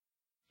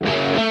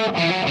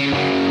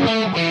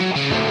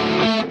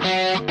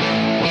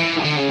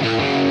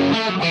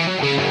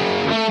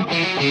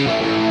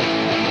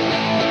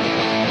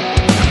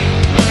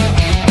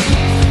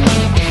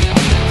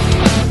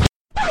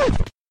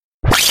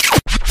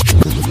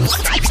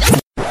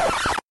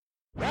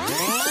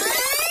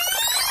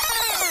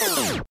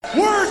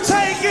We're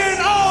taking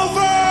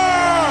over!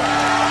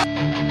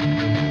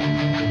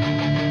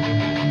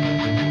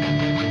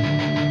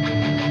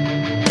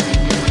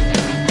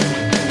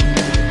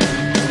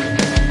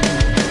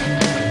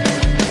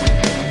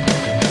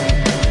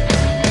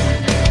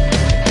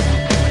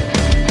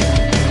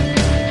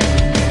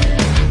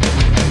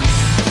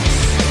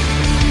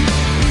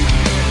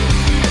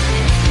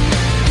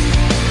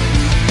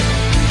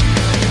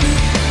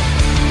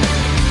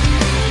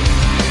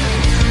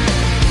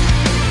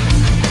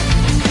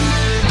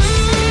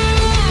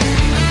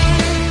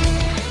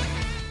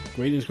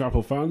 Greetings,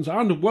 Grapple fans,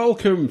 and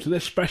welcome to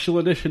this special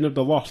edition of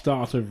the Lost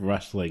Art of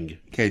Wrestling.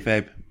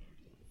 Kayfabe.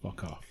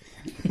 Fuck off.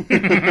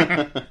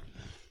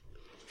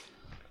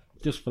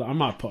 Just for that, I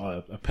might put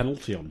a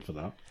penalty on for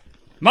that.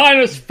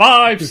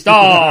 -5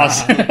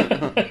 stars!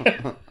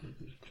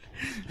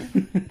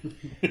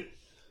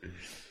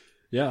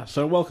 Yeah,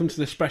 so welcome to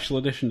this special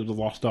edition of the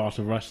Lost Art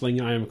of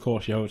Wrestling. I am, of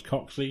course, your host,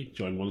 Coxie,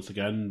 joined once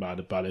again by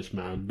the baddest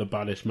man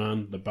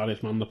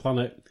on the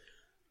planet.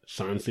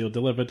 Signed, sealed,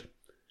 delivered.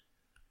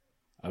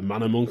 A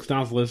man amongst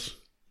dazzlers.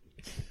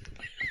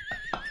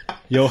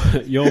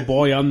 your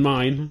boy and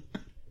mine.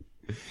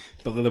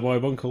 Billy the Boy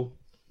Bunkle.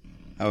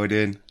 How we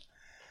doing?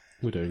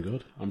 We're doing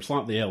good. I'm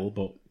slightly ill,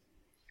 but...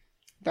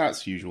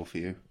 That's usual for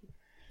you.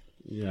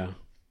 yeah.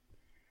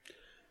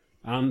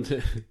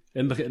 And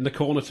in the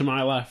corner to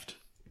my left,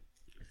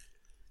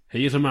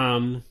 he is a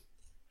man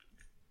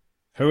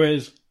who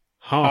is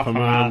half a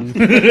man.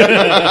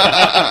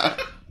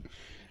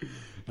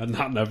 And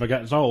that never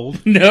gets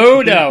old.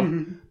 No.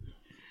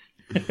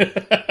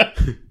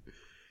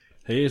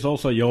 He is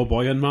also your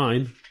boy and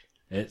mine.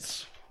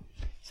 It's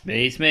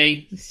It's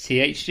me. It's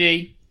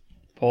THG.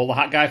 Paul the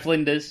Hat Guy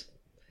Flinders.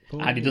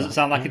 And he doesn't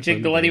sound like a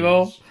jingle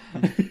anymore.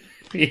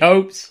 He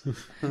hopes.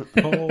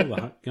 Paul the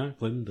Hat Guy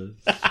Flinders.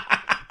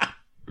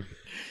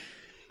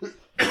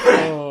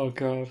 Oh,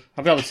 God.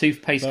 I've got a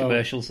toothpaste So-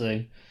 commercial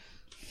soon.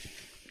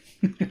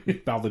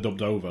 Badly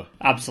dubbed over.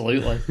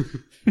 Absolutely.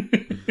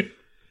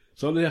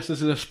 So yes,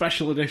 this is a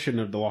special edition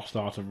of the Lost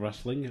Art of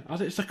Wrestling,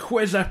 as it's a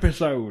quiz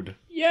episode.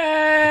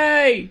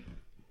 Yay!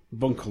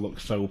 Bunker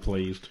looks so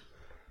pleased.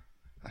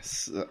 I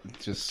suck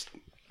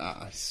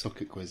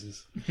at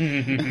quizzes.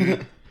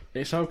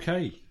 It's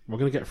okay. We're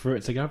going to get through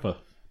it together.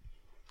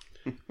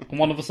 And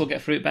one of us will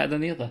get through it better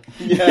than the other.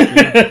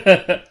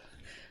 Yeah.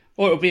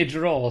 Or it'll be a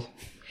draw.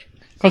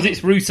 Because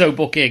it's Russo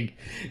booking.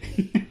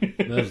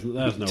 There's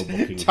no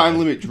booking. Time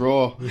limit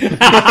draw.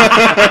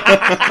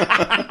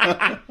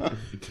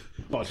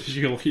 But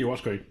you look at your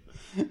watch going.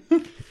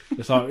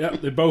 It's like, yep,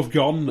 they're both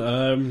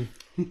gone.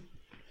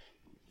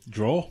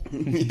 Draw.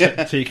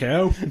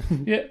 TKO.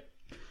 Yeah.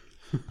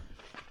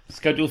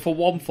 Scheduled for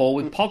 1-4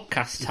 with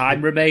podcast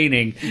time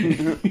remaining.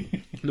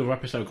 Another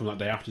episode comes that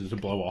day after to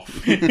blow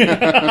off.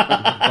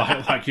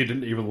 like you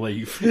didn't even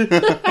leave.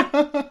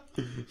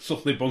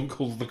 Suddenly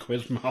Bunkle's the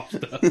quiz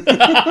master.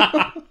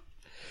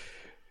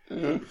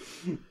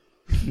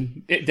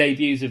 It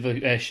debuts with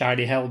a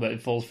shiny helmet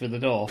and falls through the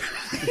door.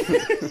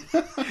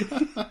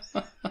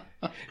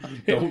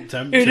 Don't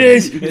tempt It him.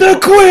 is the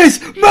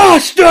quiz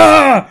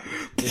master!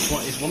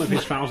 It's one of his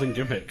 1,000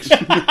 gimmicks.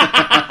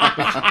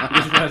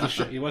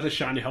 He wears a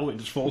shiny helmet and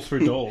just falls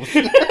through doors.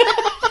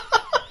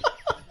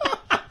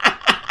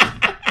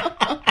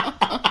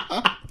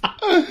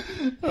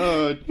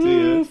 Oh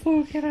dear.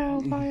 Fucking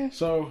hell, fire.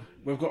 So,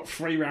 we've got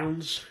 3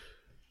 rounds.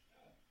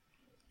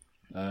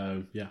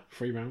 3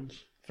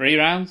 rounds. 3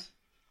 rounds?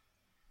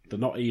 They're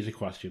not easy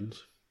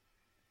questions.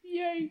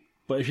 Yay.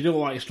 But if you don't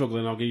like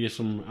struggling, I'll give you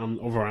some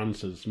other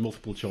answers,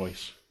 multiple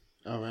choice.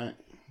 Alright.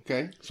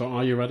 Okay. So,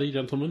 are you ready,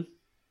 gentlemen?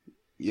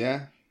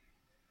 Yeah.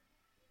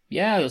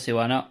 Yeah, let's see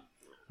why not.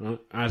 Right,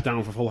 eyes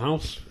down for Full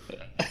House.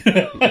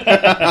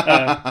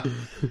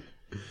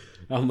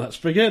 And let's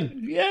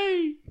begin.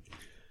 Yay.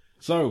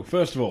 So,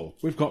 first of all,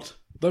 we've got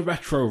the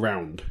retro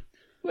round.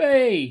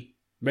 Way.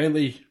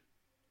 Mainly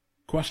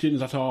questions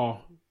that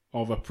are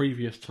of a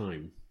previous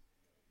time.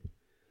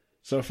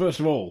 So, first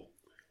of all,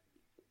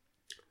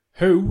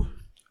 who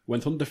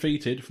went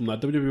undefeated from their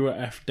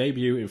WWF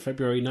debut in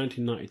February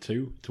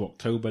 1992 to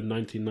October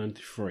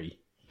 1993?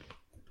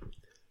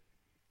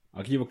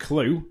 I'll give you a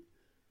clue.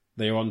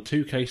 They are on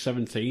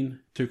 2K17,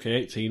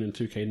 2K18 and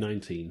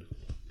 2K19.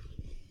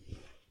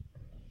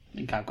 I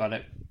think I've got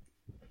it.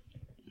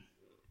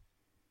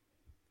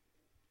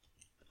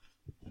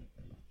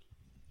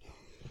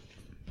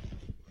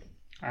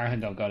 I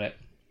think I've got it.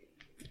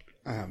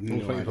 I have I'm no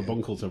waiting for idea.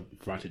 Bunkle to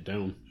write it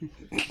down.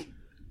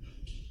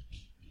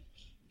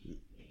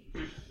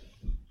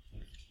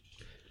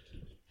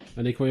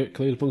 Any clues,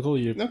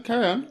 Bunkle? You No,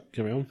 carry on.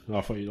 carry on. Oh, I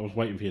was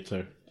waiting for you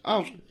to.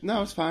 Oh,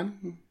 no, it's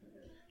fine.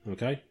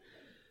 Okay.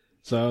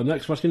 So,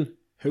 next question.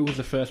 Who was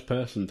the first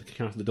person to kick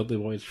out of the Dudley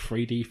Boys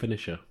 3D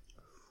finisher?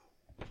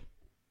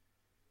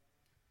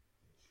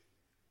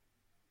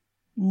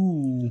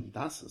 Ooh.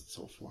 That's a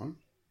tough one.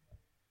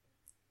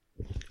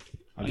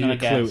 I'll give you a gonna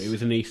clue. guess. It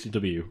was an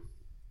ECW.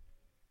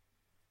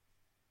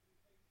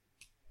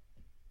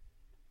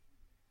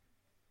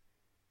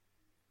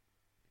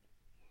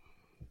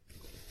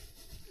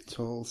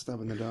 Tall,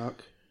 stab in the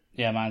dark.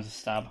 Yeah, mine's a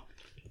stab.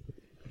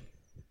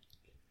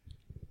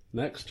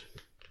 Next.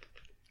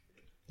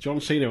 John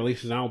Cena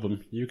released his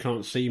album, You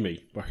Can't See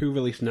Me, but who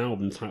released an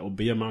album titled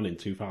Be a Man in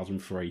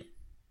 2003?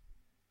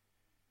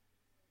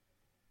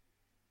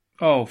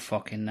 Oh,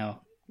 fucking no.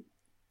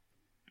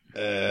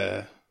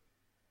 Uh,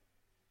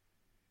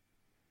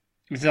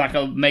 Is it like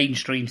a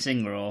mainstream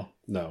singer or?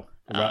 No.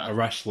 A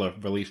wrestler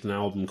released an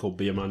album called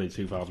Be a Man in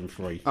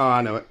 2003. oh,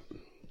 I know it.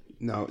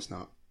 No, it's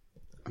not.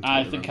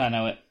 I think I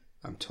know it.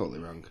 I'm totally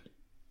wrong.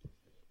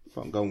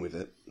 But I'm going with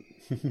it.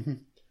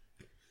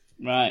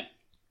 Right.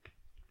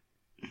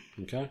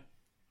 Okay.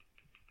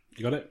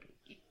 You got it?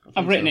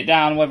 I've written it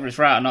down. Whether it's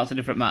right or not, it's a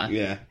different matter.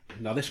 Yeah.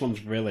 Now this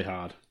one's really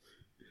hard.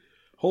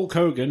 Hulk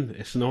Hogan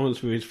is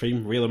synonymous with his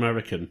theme Real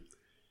American,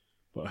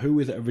 but who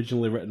is it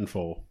originally written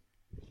for?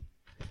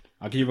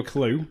 I'll give you a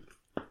clue.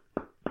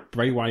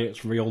 Bray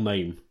Wyatt's real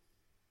name.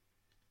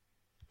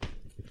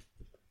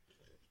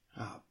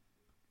 Oh,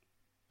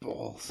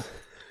 balls.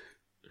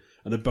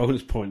 And a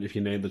bonus point if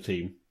you name the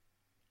team.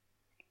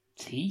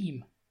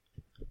 Team.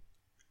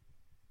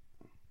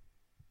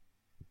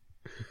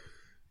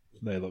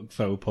 They look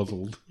so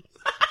puzzled.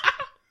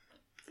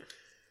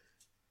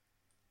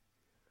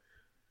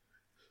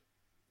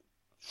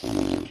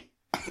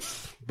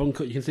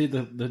 Buncle, you can see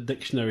the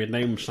dictionary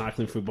name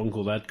cycling through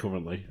Bunkle's head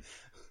currently.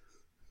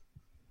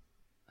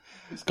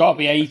 It's got to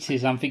be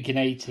 80s. I'm thinking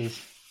 80s.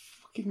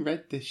 Fucking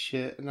read this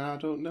shit and I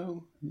don't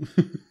know.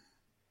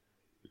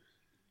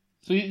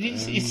 So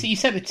you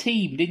said a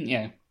team, didn't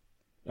you?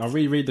 I'll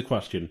reread the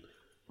question.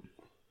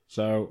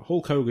 So,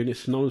 Hulk Hogan is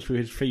synonymous with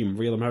his theme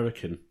Real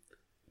American,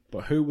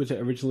 but who was it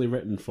originally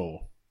written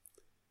for?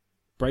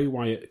 Bray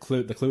Wyatt,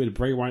 the clue is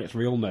Bray Wyatt's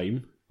real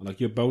name, and I'll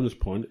give you a bonus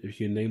point if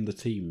you can name the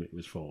team it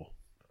was for.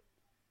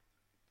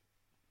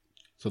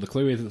 So the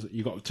clue is,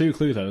 you've got two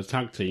clues there, a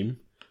tag team,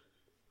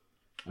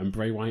 and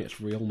Bray Wyatt's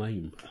real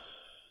name.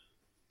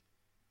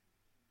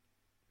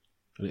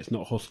 And it's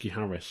not Husky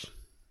Harris.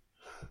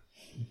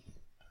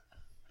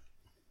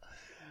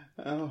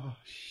 Oh,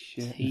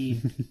 shit.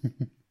 Team.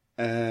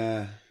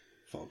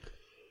 Fuck.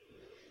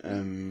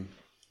 No.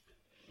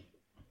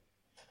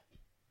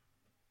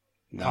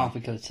 Can't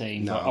think of the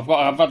team. No. But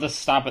I've had a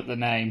stab at the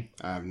name.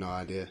 I have no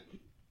idea.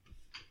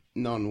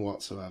 None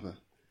whatsoever.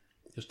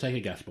 Just take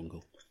a guess,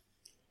 Bungle.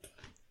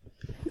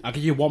 I'll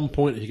give you 1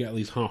 point if you get at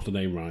least half the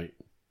name right.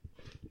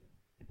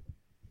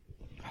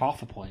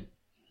 Half a point.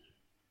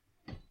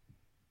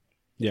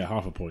 Yeah,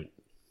 half a point.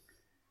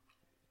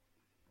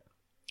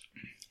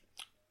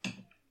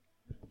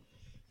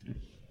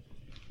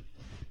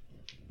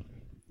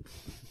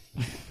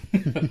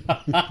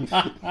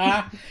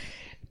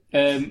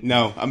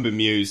 No, I'm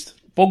bemused.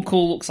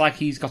 Bunkle looks like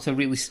he's got a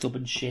really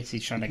stubborn shit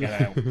he's trying to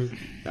get out.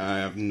 I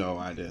have no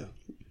idea.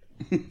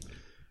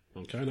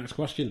 Okay, next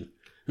question.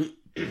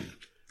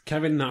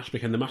 Kevin Nash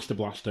became the Master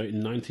Blaster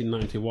in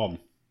 1991,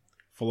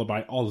 followed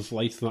by Oz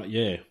later that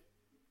year.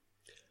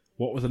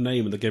 What was the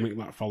name of the gimmick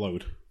that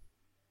followed?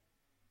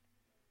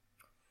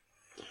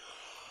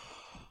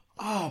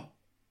 Oh,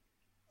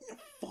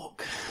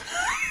 fuck.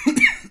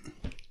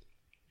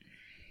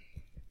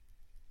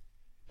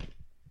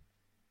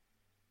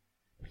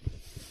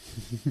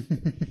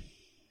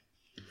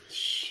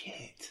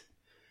 Shit.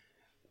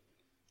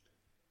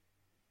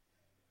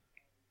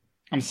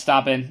 I'm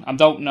stabbing. I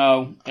don't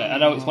know. I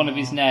know it's one of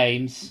his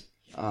names.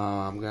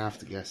 I'm going to have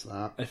to guess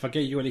that. If I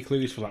gave you any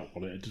clues for that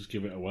one, it'd just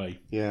give it away.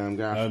 Yeah, I'm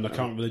going to have I to.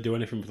 can't really do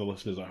anything for the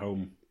listeners at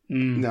home.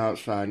 No,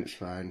 it's fine, it's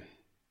fine.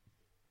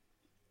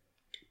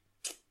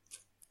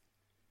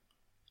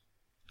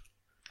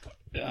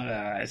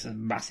 It's a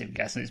massive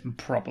guess and it's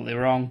probably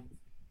wrong.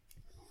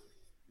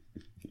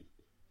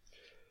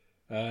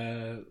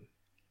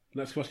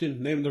 Next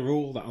question. Name the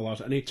rule that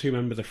allows any two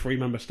members of a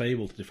three-member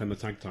stable to defend the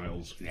tag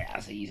titles. Yeah,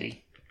 that's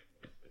easy.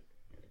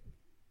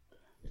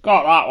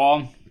 Got that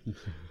one.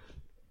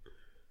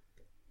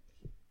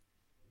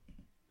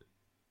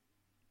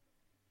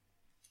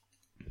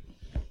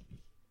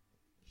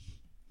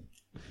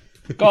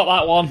 Got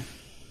that one.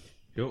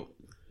 Cool.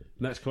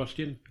 Next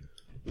question.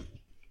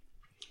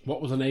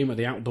 What was the name of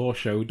the outdoor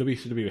show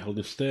WCW held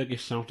in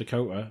Sturgis, South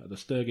Dakota at the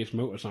Sturgis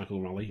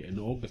Motorcycle Rally in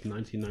August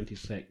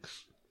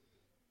 1996?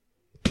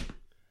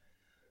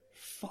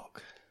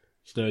 Fuck.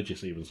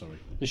 Sturgis, even, sorry.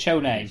 The show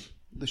name.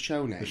 The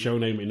show name. The show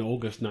name in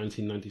August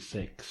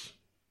 1996.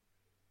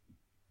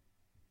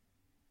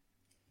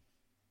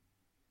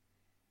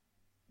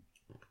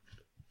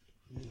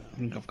 I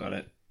think I've got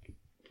it.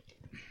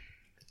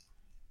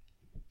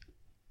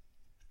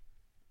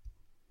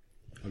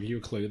 I'll give you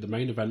a clue. The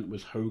main event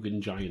was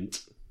Hogan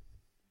Giant.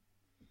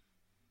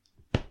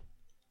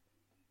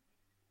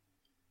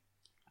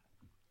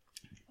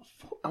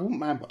 I wouldn't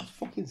mind, but I'd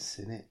fucking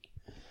sin it.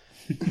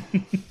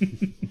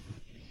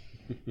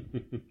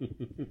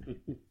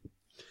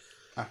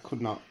 I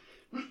could not.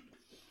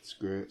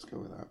 Screw it, let's go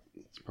with that.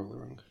 It's probably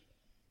wrong.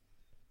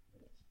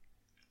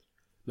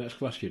 Next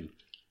question.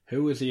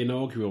 Who is the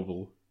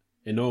inaugural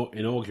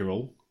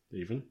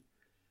even,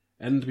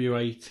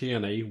 NWA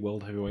TNA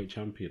World Heavyweight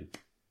Champion?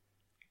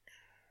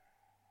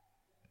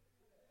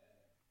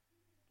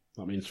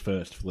 That means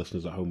first for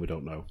listeners at home who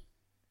don't know.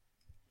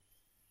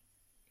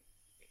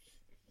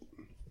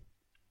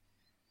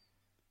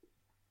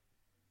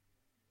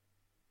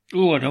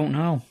 Oh, I don't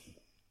know.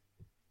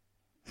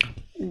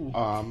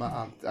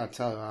 Oh, I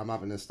tell you, I'm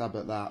having a stab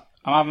at that.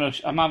 I'm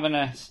having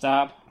a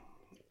stab.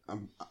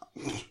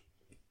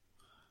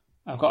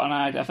 I've got an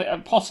idea. I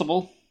think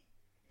possible.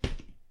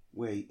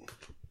 Wait.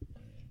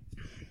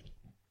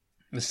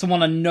 There's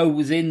someone I know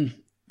was in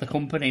the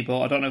company,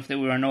 but I don't know if they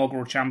were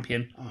inaugural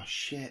champion. Oh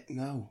shit!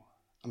 No,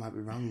 I might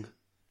be wrong.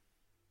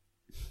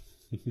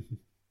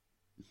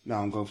 No,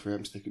 I'm going for it.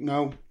 I'm sticking.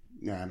 No,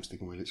 yeah, I'm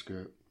sticking with it.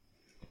 Screw it.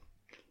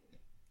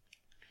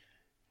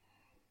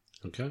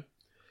 Okay.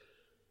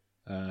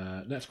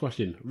 Next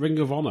question. Ring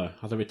of Honor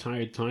has a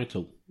retired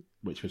title,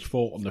 which was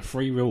fought under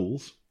 3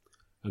 rules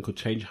and could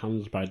change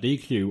hands by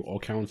DQ or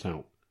count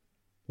out.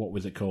 What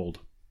was it called?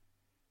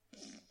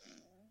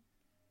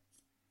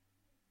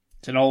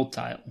 It's an old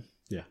title.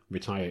 Yeah,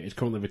 retired. It's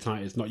currently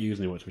retired. It's not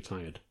used anymore. It's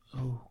retired.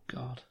 Oh,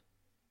 God.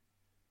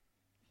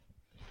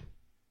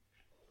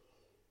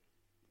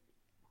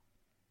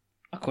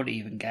 I couldn't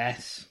even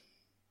guess.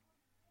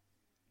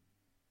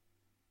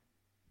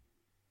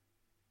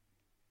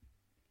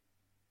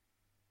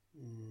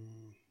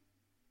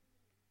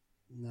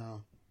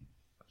 No.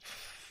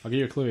 I'll give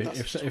you a clue.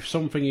 If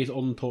something is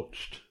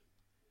untouched,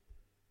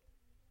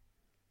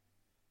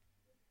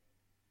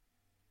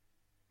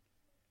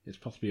 it's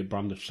possibly a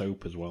brand of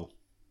soap as well.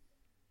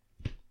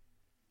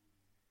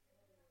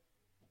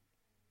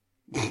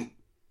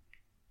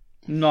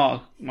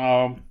 No.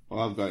 All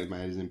I've got in my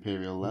head is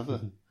Imperial Leather.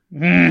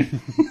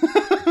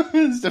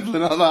 It's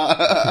definitely not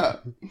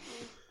that.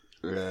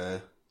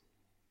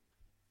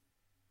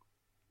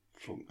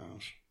 Fuck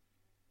knows.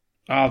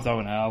 I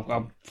don't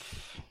know.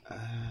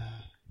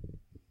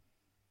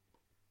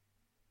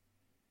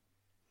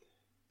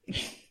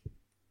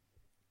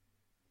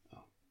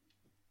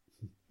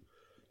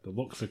 The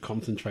looks of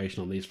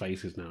concentration on these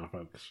faces now,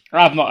 folks.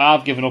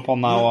 I've given up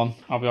on that one.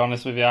 I'll be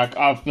honest with you.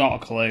 I've not a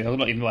clue. I've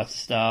not even where to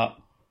start.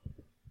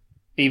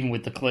 Even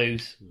with the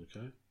clues.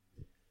 Okay.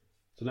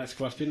 So next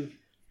question.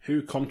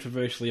 Who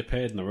controversially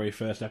appeared in the very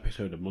first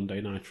episode of Monday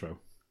Nitro?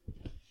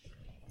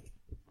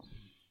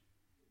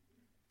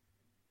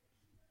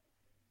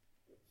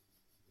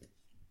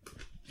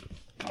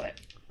 Got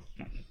it.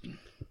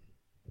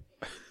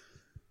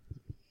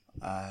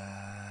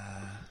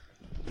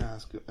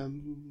 Let's go.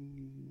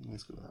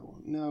 Let's go with that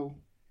one. No.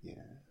 Yeah.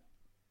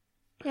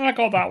 I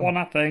got that one,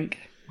 I think.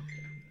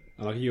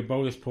 And I'll give you a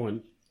bonus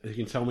point if you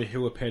can tell me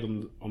who appeared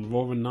on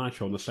Raw and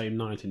Nitro on the same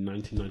night in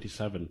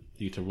 1997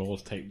 due to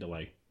Raw's tape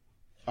delay.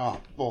 Oh,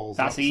 balls.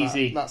 That's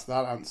easy. That's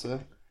that answer.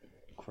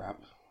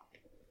 Crap.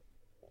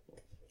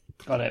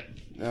 Got it.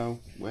 No,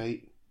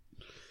 wait.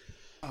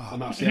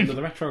 And that's the end of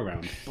the retro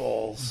round.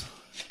 Balls.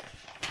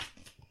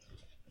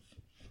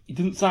 He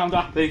didn't sound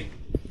happy.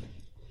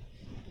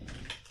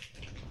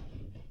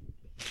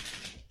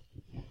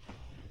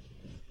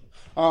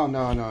 Oh,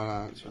 no,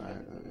 that's right.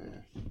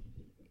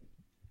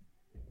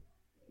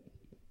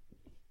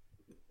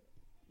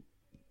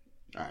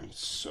 I'm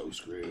so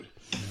screwed.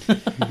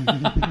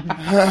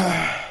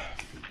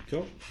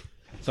 Cool.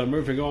 So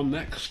moving on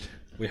next,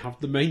 we have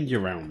the Mania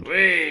round.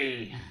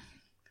 Whee!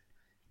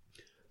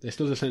 This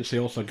does essentially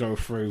also go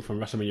through from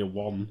WrestleMania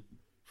 1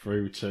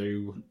 through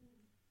to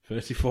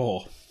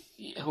 34.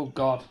 Oh,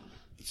 God.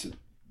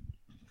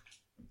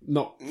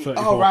 Not 34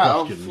 Oh,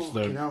 right. questions.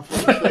 Fucking hell,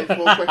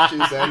 34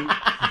 questions then.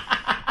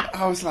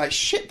 I was like,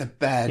 shit the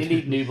bed. You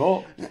need new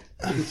book.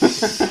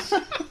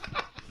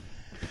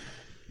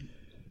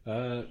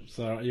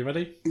 So, are you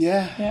ready?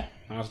 Yeah.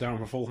 How's down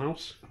for Full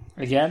House?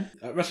 Again?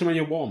 At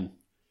WrestleMania 1,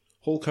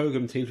 Hulk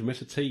Hogan teams with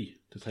Mr. T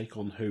to take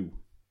on who?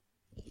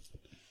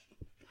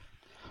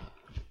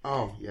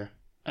 Oh, yeah.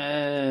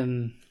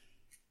 I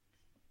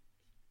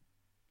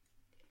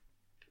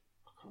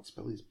I can't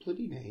spell his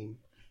bloody name.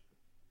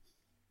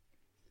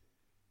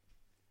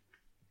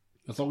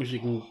 As long as you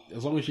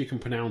can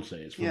pronounce it,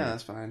 it's fine. Yeah,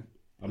 that's fine.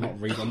 I'm not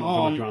going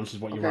to your answers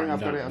what you're writing I've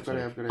down. got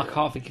it.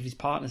 can't think of his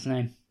partner's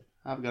name.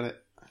 I've got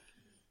it.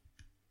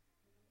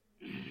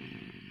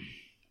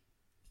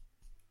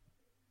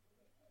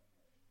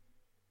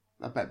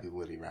 I bet be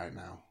bloody right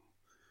now.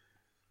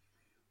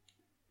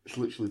 It's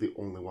literally the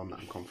only one that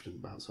I'm confident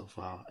about so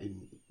far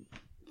in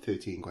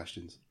 13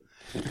 questions.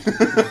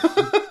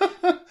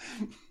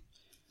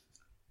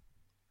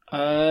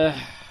 I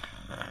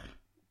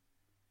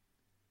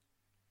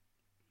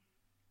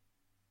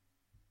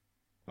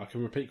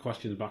can repeat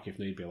questions back if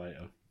need be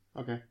later.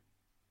 Okay.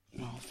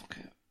 Oh, fuck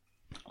it.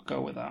 I'll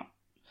go with that.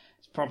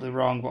 It's probably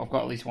wrong, but I've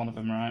got at least one of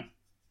them right.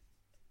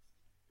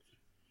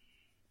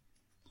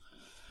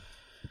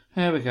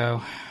 There we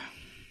go.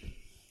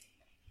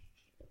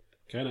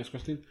 Okay, next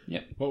question.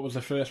 Yep. What was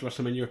the first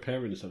WrestleMania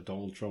appearance of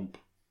Donald Trump?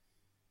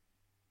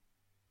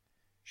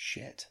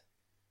 Shit.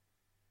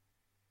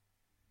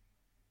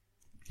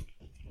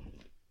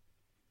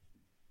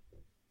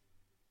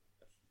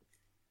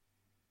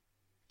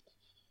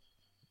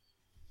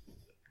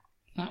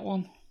 That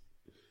one.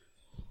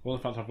 Well,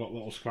 in fact, I've got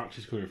little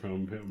scratches coming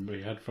from my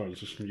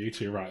headphones just from you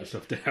two writing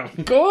stuff down.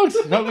 Good.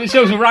 It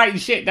shows me writing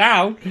shit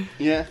down.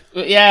 Yeah.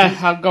 But yeah,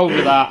 I'll go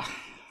with that.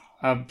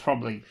 I'm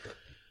probably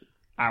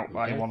out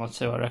by 1 or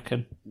 2, I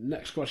reckon.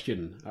 Next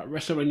question. At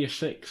WrestleMania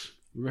 6,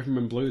 Rhythm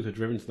and Blues were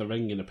driven to the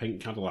ring in a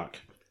pink Cadillac.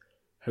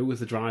 Who was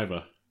the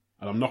driver?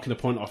 And I'm knocking the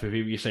point off if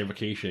either you say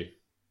Rikishi.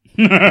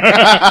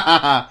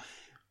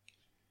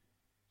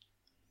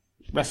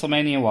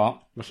 WrestleMania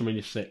what?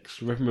 WrestleMania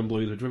 6. Rhythm and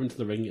Blues were driven to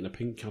the ring in a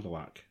pink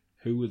Cadillac.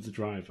 Who was the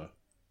driver?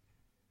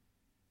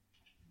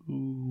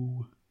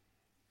 Ooh.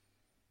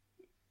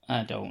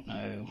 I don't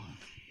know.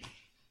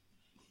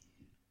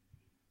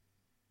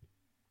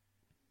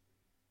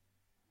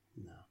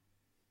 No.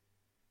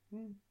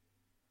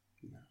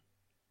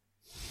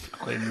 I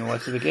couldn't even know where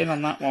to begin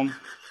on that one.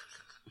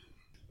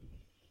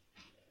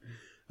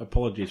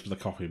 Apologies for the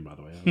coughing, by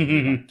the way. I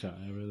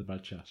have a really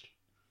bad chest.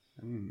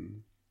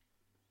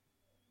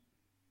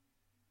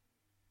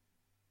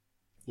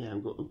 Yeah,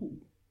 I've got... Ooh.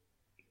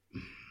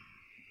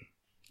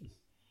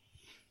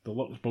 The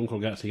look Bunko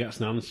gets, he gets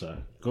an answer,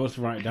 goes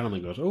to write it down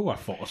and goes, oh, I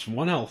thought of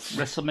someone else.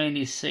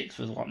 WrestleMania 6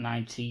 was what,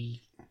 90?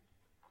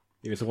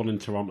 It was the one in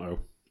Toronto.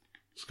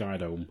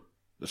 Skydome.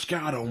 The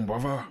Skydome,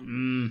 brother.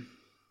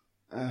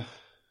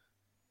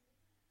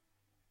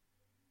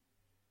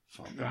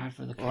 Drive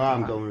for the Well,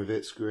 I'm going with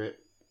it. Screw it.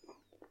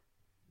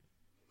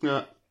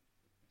 Yeah.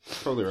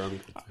 Probably wrong.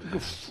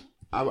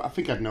 I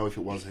think I'd know if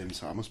it was him,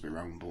 so I must be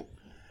wrong, but...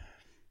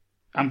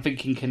 I'm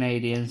thinking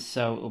Canadian,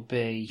 so it'll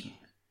be...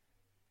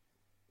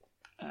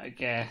 I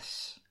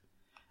guess...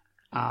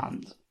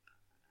 And...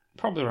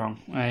 Probably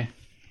wrong. Eh?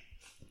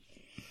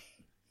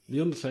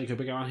 The Undertaker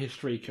began his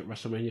streak at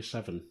WrestleMania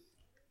 7.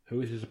 Who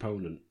is his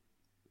opponent?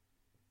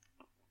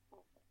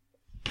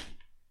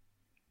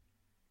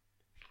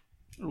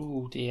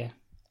 Oh dear.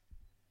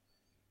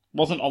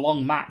 Wasn't a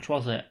long match,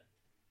 was it?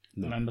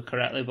 No. Remember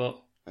correctly,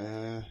 but...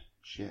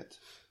 Shit.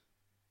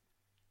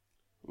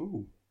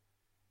 Ooh.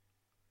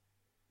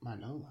 Might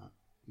know that.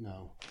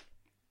 No.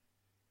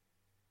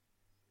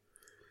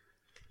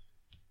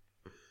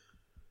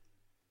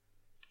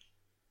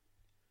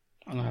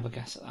 I'm going to have a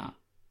guess at that.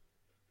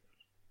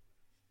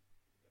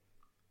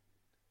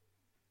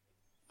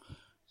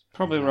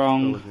 Probably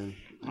wrong.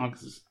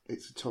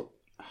 It's a top...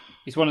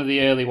 It's one of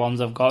the early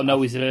ones I've got. I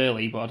know he's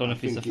early, but I don't know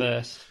if he's the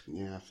first.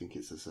 Yeah, I think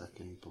it's the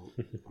second, but...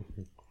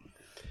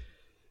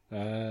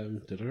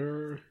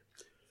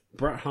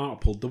 Bret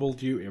Hart pulled double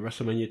duty at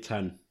WrestleMania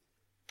 10.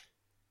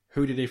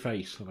 Who did he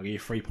face? I'll give you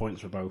 3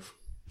 points for both.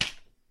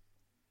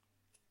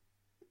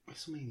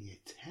 WrestleMania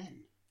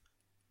 10?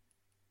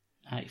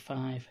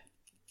 95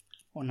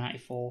 or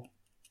 94.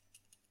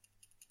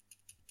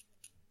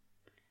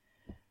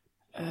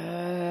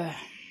 I'm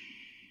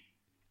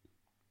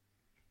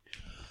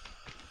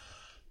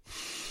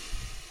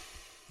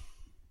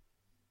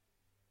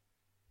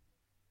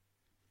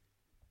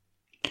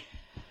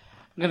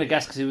gonna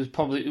guess because it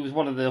was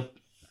one of the.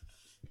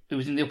 It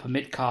was in the upper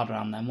mid card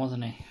round then,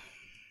 wasn't he?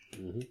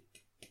 Mm-hmm.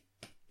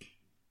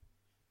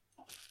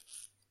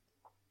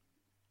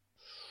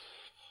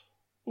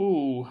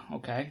 Ooh,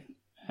 okay.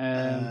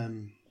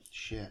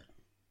 Shit.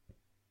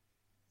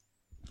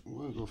 I'm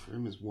gonna go for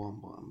him as one,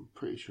 but I'm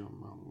pretty sure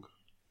I'm wrong.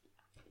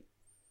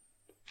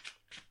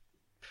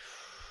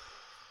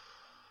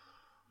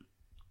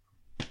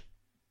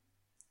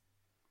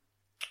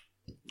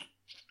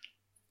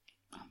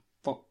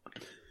 Fuck.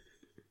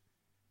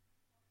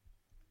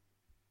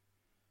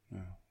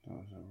 No, that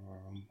was a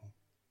Royal Rumble.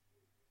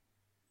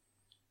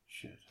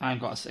 Shit. I've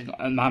got a single,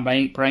 and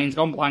my brain's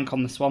gone blank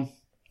on this one.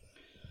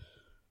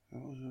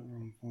 That was a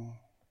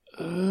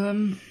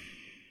Rumble.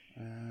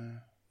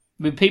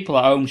 With people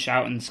at home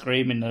shouting and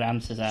screaming their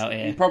answers out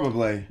here.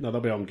 Probably. No,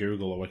 they'll be on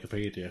Google or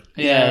Wikipedia.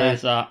 Yeah,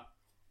 there's that.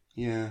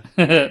 Yeah.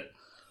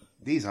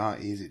 These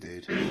aren't easy,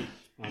 dude.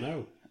 I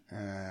know.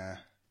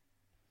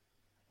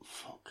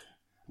 Fuck.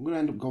 I'm gonna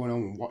end up going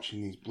home and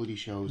watching these bloody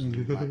shows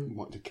and like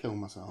want to kill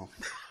myself.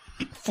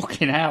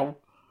 Fucking hell.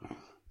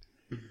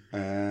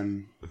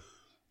 Bunko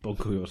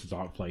goes to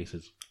dark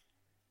places.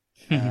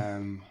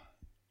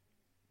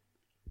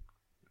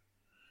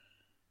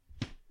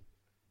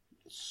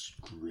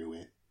 Screw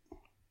it.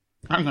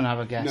 I'm going to have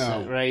a guess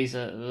No. at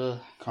Razor.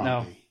 Can't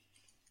No. be.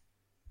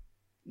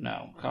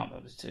 No, can't be.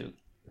 There's two.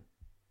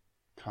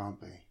 Can't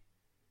be.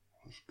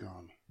 It's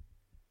gone.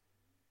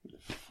 Who the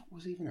fuck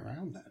was even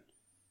around then?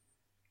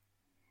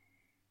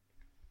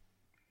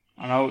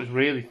 I know, it was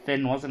really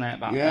thin, wasn't it,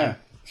 back Yeah, then?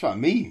 that's what I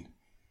mean.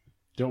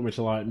 Do you want me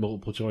to like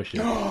multiple choice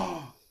here?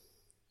 No,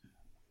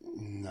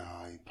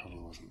 he probably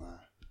wasn't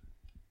there.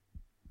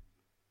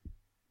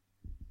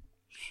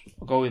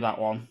 I'll go with that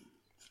one.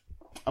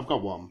 I've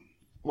got one.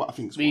 What I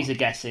think's These one. are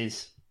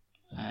guesses.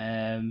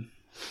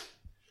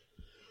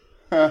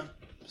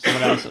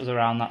 Someone else that was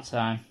around that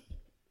time.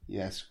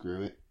 Yeah,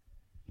 screw it.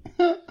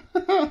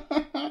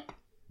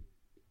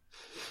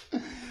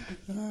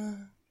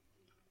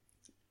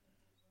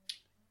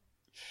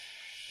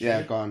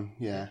 Yeah, go on.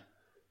 Yeah.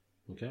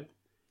 Okay.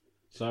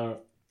 So,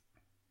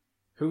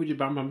 who did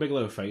Bam Bam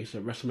Bigelow face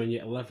at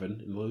WrestleMania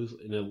 11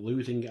 in a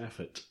losing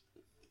effort?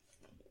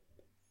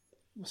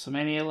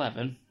 WrestleMania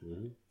 11.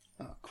 Mm-hmm.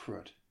 Oh,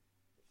 crud.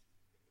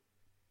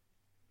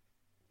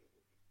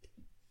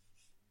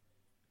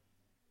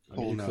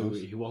 Paul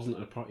knows. He wasn't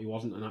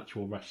an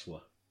actual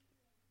wrestler.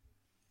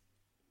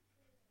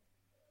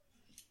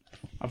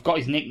 I've got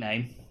his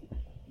nickname.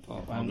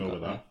 I'll go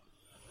with that.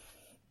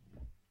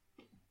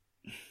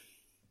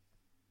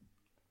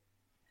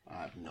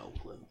 I have no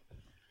clue.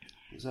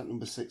 Is that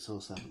number 6 or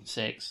 7?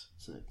 6.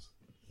 6.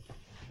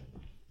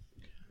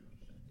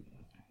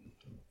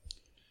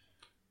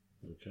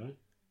 Okay.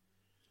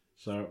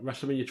 So,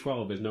 WrestleMania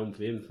 12 is known for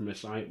the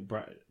infamous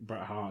Bret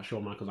Hart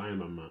Shawn Michaels Iron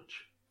Man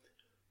match.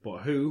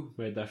 But who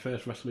made their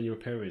first WrestleMania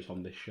appearance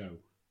on this show?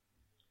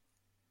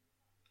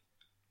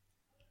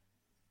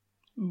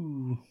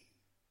 Ooh.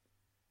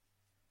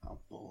 Oh,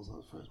 balls, that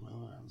was first mile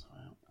rounds,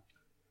 right?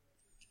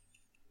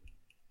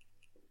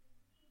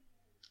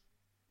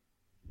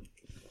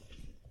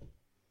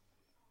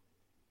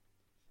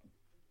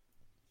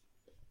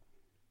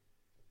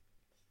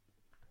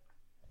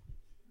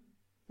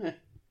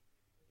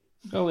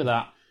 Go with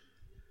that.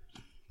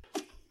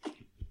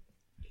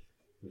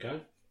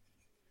 Okay.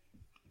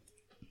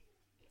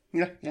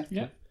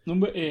 Yeah.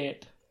 Number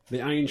 8.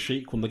 The Iron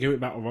Sheik won the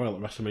Gimmick Battle Royal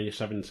at WrestleMania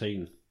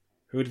 17.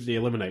 Who did he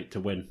eliminate to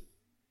win?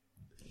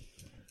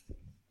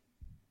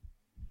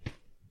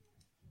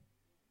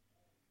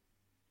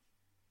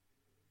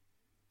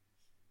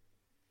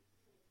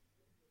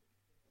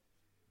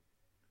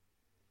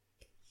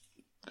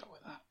 Go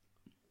with that.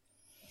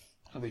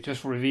 We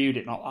just reviewed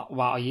it not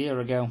about a year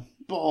ago.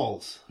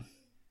 Balls.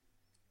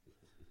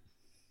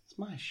 It's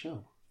my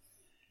show.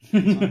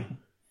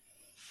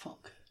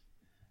 Fuck.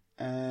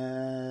 No,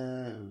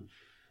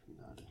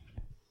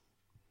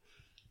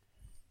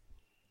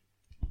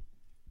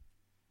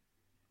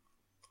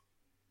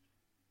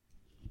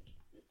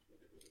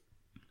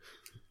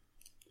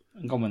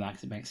 I'm going with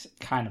that because it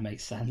kind of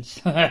makes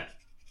sense. I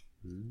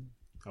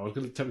was going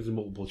to attempt the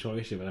multiple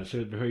choice, but as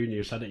soon as before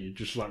you said it, you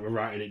just like were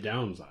writing it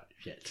down. I was like,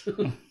 shit.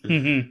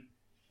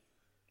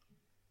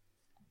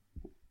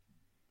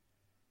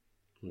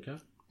 Okay.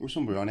 which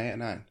number are we on, 8 or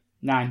 9?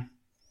 9.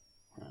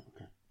 Right,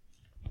 okay.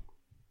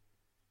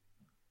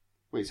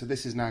 Wait, so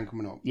this is 9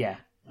 coming up? Yeah.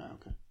 Right,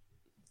 okay.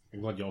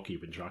 I'm glad you're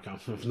keeping track.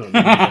 I've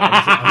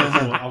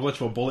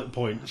literal bullet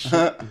points.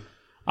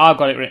 I've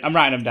got it written. I'm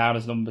writing them down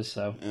as numbers,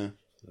 so. Yeah.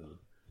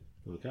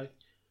 Okay.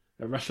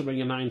 At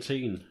WrestleMania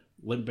 19,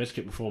 Limp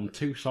Bizkit performed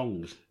 2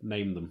 songs.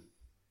 Name them.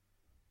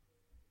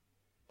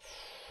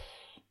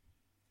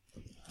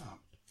 Oh,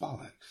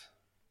 bollocks.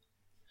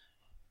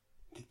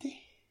 Did they?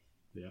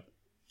 Yeah.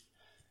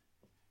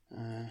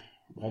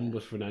 One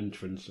was for an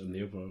entrance, and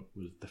the other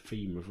was the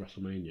theme of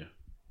WrestleMania,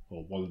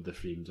 or one of the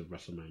themes of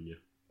WrestleMania.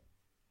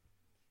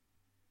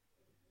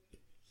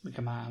 We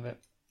come out of it.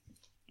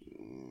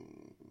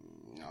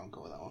 I'll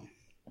go with that one.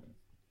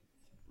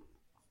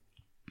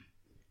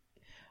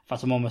 In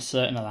fact, I'm almost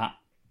certain of that.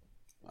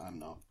 I'm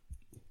not.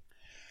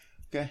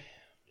 Okay.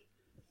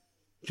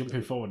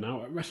 Jumping forward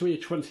now, at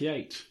WrestleMania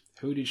 28,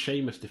 who did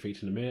Sheamus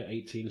defeat in a mere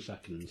 18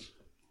 seconds?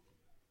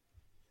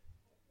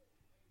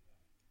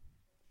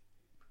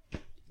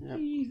 Yep.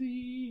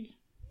 Easy.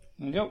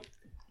 There we go.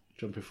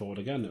 Jumping forward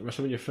again, at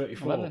WrestleMania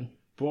 34, 11.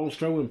 Braun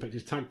Strowman picked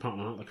his tag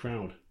partner out of the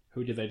crowd.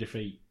 Who did they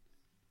defeat?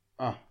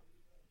 Ah.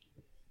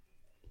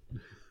 Do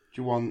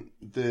you want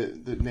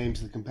the names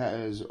of the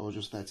competitors or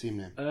just their team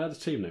name? The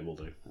team name will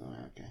do.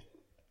 Alright, okay.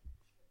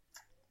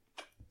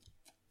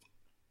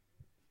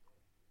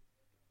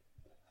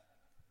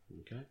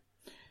 Okay.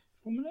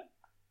 1 minute.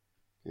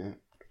 Yeah.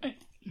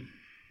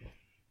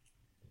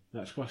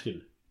 Next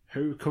question.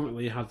 Who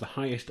currently has the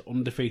highest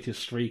undefeated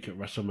streak at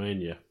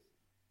WrestleMania?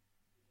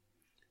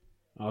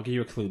 I'll give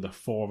you a clue. They're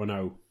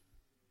 4-0.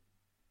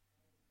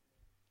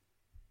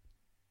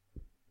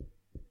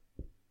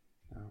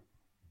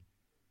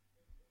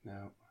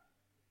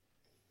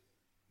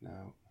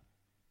 No.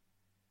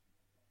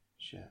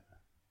 Shit.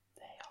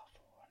 They are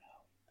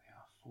 4-0. They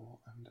are 4-0.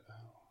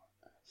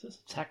 So it's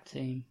a tag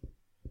team.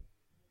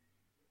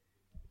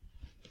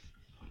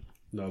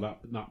 No,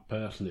 that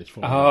person is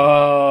 4-0.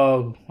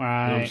 Oh, When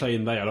right. I'm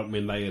saying they, I don't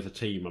mean they as a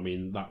team. I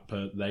mean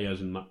they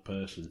as in that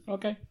person.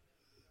 Okay.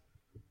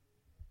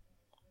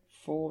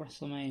 4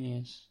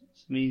 WrestleManias.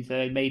 This means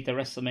they made the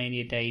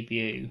WrestleMania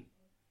debut in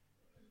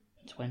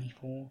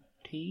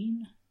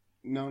 2014.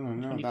 No.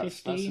 That's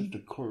if 2015?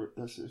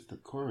 the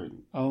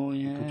current. Oh,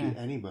 It could yeah. be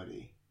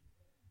anybody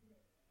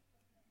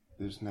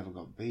who's never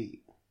got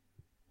beat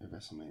at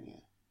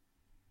WrestleMania.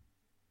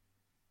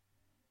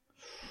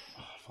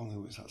 Oh, if only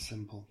it was that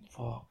simple.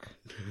 Fuck.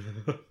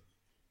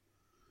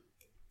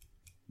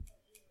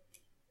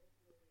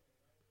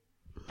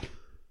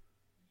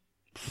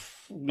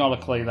 Not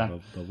a clue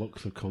then. The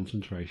looks of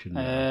concentration.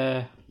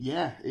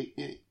 Yeah,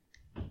 it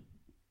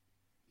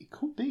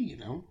could be, you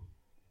know.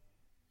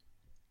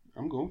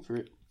 I'm going for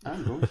it.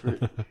 I'm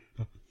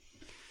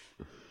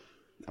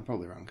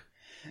probably wrong.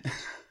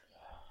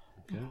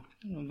 Okay.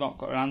 I've not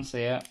got an answer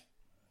yet.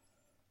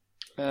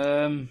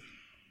 I'm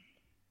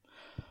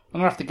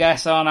gonna have to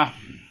guess, aren't I?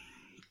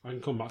 I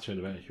can come back to it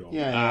in a bit if you want.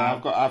 Yeah,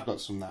 I've got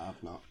some that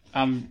I've not.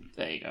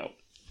 There you go.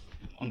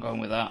 I'm going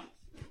with that.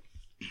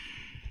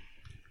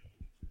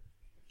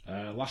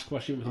 Last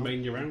question for the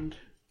main round.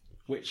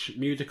 Which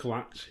musical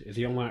act is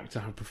the only act to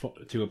have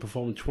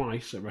performed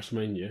twice at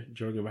WrestleMania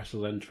during a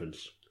wrestler's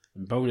entrance?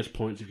 And bonus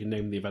points if you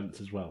name the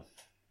events as well.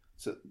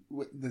 So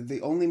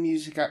the only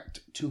music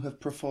act to have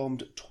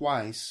performed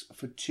twice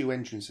for 2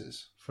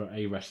 entrances. For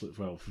a wrestler,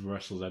 for the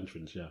wrestler's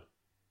entrance, yeah.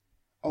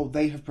 Oh,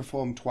 they have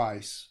performed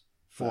twice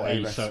for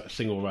a wrestler.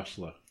 Single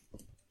wrestler.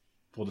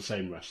 For the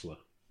same wrestler.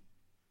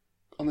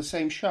 On the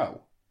same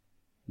show?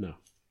 No.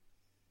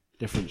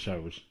 Different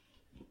shows.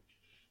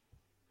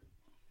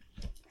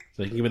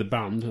 So you can give me the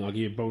band, and I'll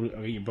give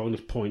you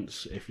bonus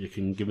points if you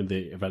can give me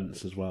the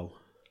events as well.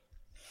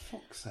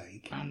 Fuck's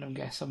sake. Random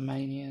guess on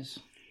Manias.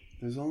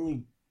 There's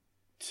only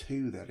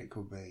 2 that it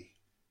could be.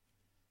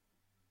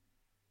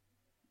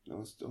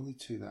 There's only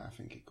 2 that I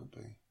think it could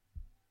be.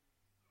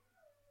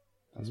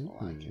 That's more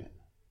like it.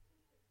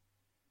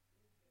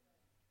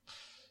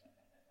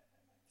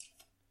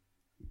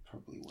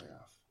 Probably way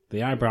off.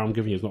 The eyebrow I'm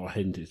giving you is not a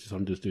hint, it's just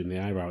I'm just doing the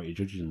eyebrow at you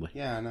judgingly.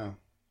 Yeah, I know.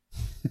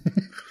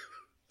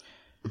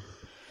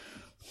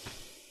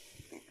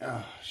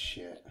 Oh,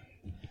 shit.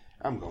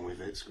 I'm going with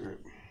it, screw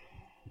it.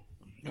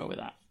 Go with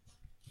that.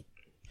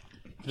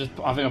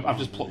 I think I've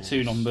just put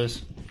 2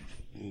 numbers.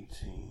 18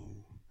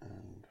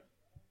 and...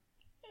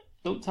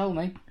 Don't tell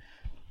me.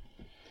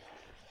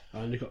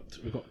 And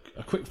we've got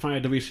a quick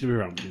fire WCW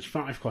round. There's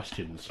 5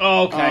 questions.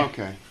 Oh, okay. Oh,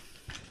 okay.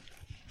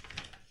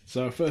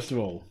 So first of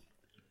all,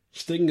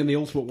 Sting and the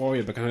Ultimate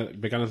Warrior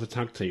began as a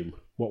tag team.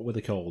 What were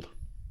they called?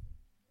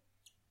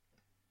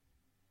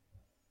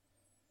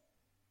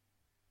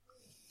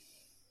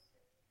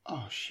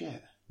 Oh,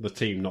 shit. The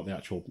team, not the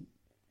actual.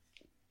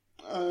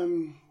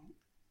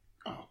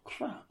 Oh,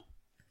 crap.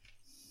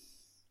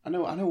 I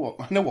know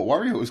what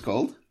Warrior was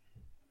called.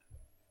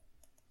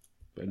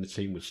 But in the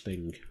team was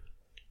Sting.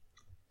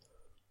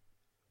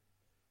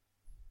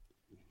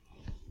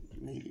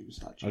 Maybe it was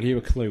that. I'll give you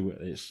a clue.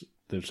 It's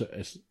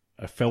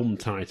a film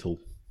title.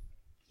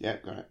 Yeah,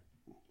 got it.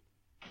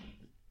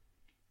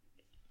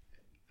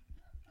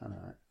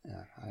 Alright,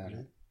 yeah, I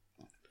had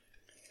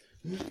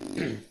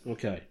it.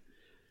 Okay.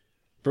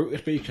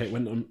 Brutus Beefcake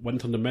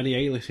went under many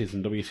aliases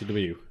in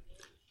WCW.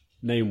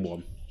 Name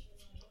one.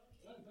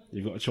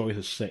 You've got a choice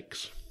of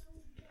 6.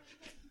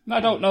 I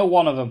don't know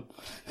one of them.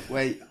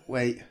 Wait.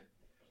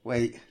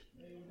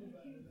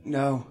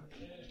 No.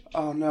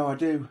 Oh, no, I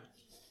do.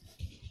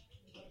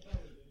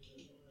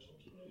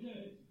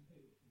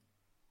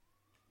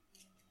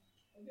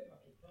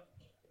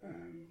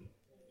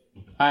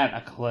 I ain't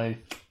a clue.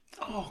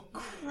 Oh,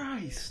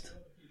 Christ.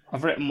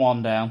 I've written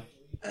one down,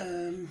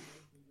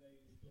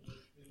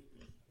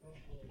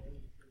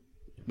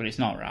 but it's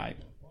not right.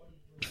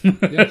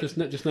 Yeah,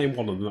 just name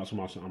one of them. That's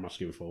what I'm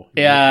asking for.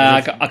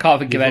 Yeah, I can't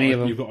think of any of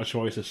them. You've got a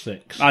choice of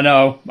 6. I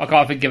know. I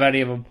can't think of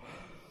any of them.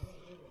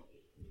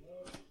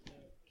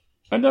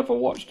 I never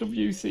watched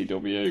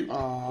WCW.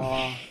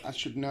 Oh, I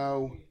should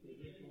know.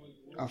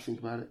 I'll think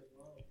about it.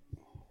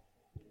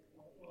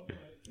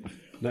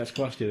 Next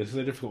question. This is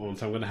a difficult one,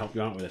 so I'm going to help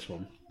you out with this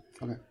one.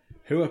 Okay.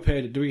 Who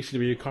appeared at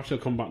WCW Castle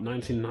Combat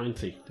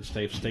 1990 to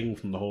save Sting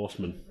from the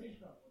Horsemen?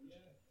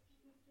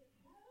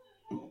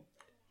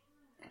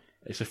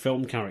 It's a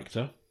film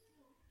character.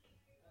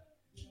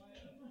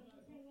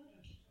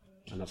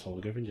 And that's all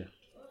I'm giving you.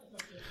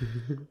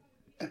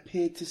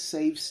 Appeared to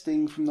save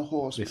Sting from the They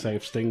Horseman.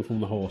 saved Sting from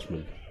the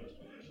Horsemen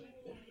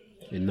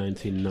in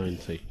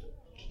 1990.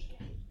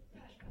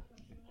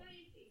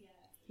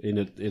 In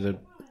a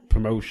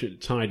promotion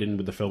tied in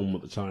with the film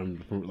at the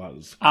time.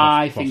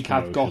 I think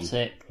I've got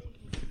it.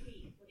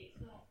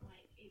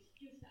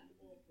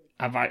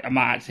 I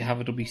might actually have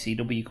a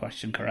WCW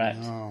question correct.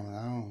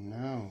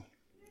 No.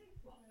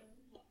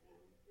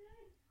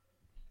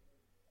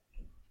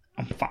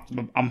 I'm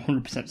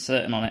 100%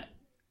 certain on it.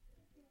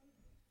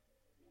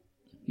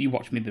 You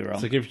watch me be wrong.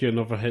 To give you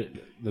another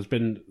hit, there's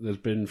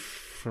been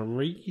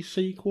 3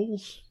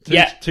 sequels.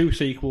 Yeah. 2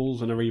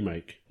 sequels and a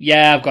remake.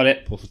 Yeah, I've got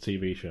it. Plus a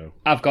TV show.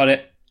 I've got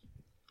it.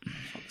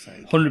 Fuck's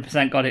sake.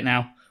 100% got it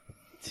now.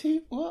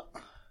 What?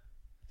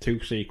 2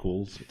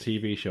 sequels, a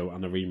TV show,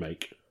 and a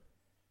remake.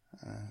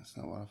 That's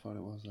not what I thought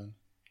it was then.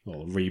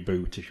 Or a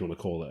reboot, if you want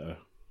to call it.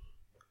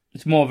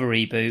 It's more of a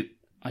reboot,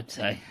 I'd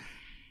say.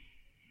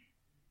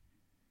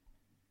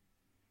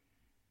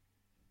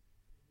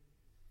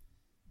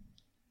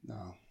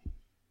 No.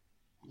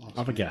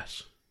 Have a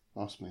guess.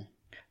 Lost me.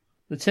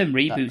 The term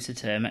reboot's a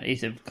term. It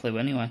is a clue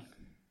anyway.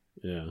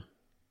 Yeah.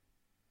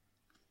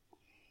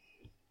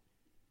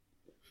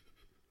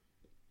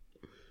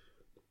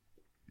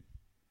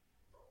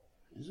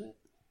 Is it?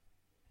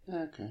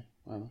 Yeah, okay.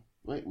 Whatever.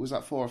 Wait, was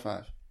that 4 or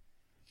 5?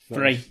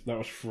 Three. That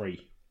was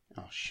 3.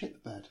 Oh,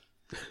 shit the bed.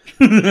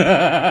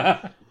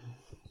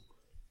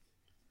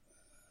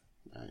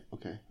 Right,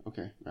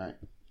 okay, right.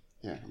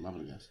 Yeah, I'm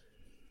having a guess.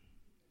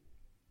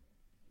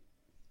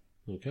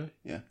 Okay.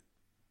 Yeah.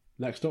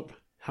 Next up,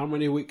 how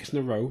many weeks in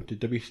a row did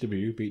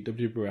WCW beat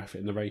WWF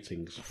in the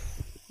ratings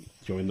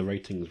during the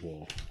ratings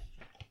war?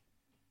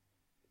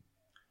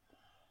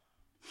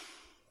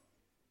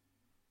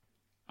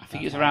 I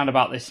think it's around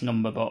about this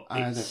number, but I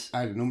had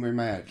a number in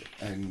my head,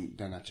 and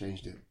then I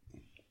changed it.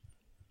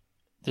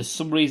 there's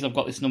some reason I've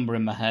got this number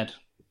in my head,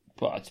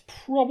 but it's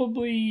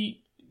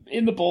probably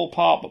in the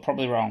ballpark, but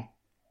probably wrong.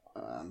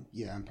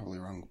 Yeah, I'm probably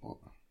wrong, but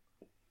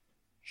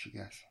should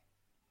guess.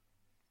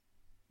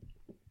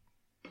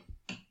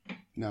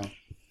 No.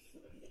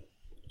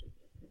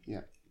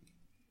 Yeah.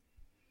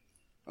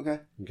 Okay.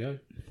 Okay.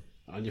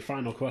 And your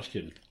final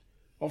question.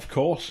 Of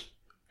course,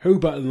 who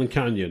better than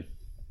Canyon?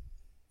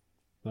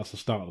 That's the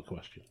start of the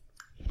question.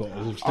 But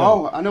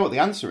still, I know what the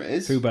answer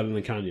is. who better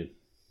than Canyon?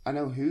 I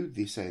know who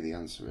they say the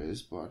answer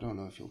is, but I don't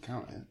know if you'll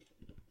count it.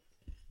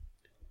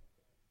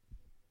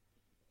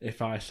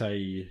 If I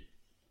say,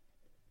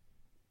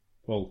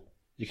 well,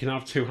 you can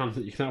have two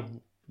answers. You can have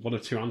one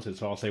of two answers.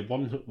 So I'll say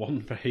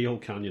one for heel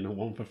Canyon and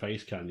one for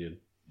face Canyon.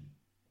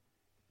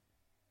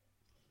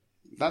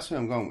 That's who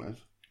I'm going with.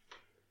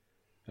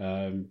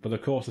 But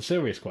of course, the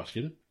serious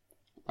question: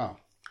 Oh,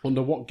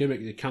 under what gimmick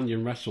did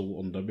Canyon wrestle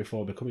under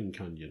before becoming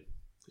Canyon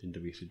in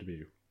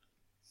WCW?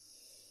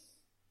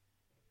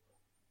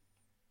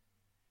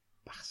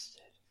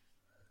 Bastard.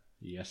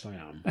 Yes, I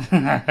am.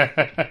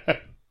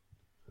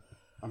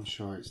 I'm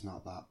sure it's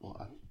not that, but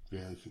I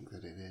really think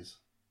that it is.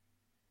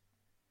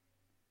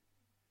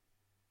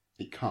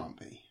 It can't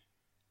be.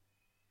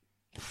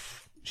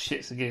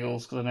 Shits and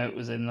giggles because I know it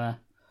was in there.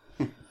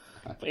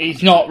 But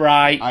it's not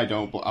right. I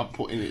don't, but I'm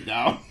putting it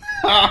down.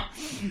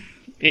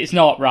 It's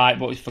not right,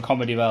 but it's for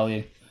comedy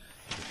value.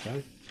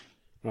 Okay.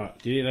 Right.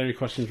 Do you need any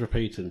questions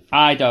repeating?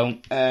 I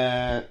don't.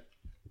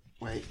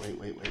 Wait.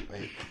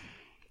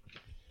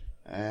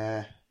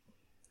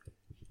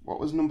 What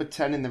was number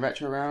 10 in the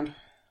retro round?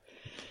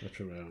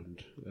 Retro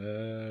round.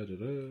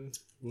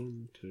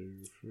 1,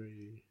 2,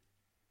 3,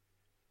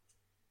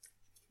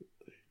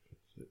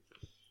 6,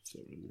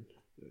 7,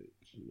 8,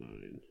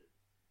 9,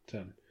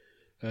 10.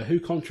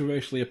 Who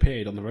controversially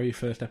appeared on the very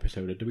first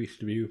episode of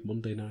WCW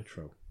Monday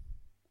Nitro?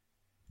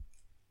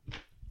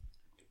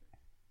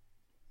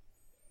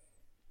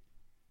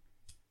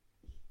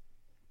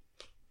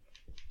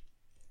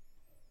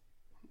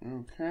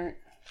 Okay.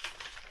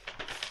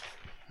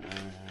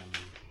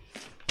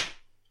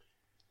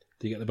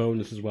 Do you get the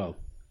bonus as well?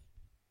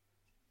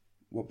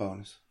 What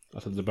bonus? I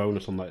said the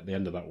bonus on the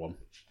end of that one.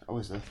 Oh,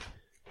 is there?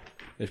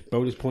 It's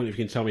bonus point if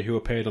you can tell me who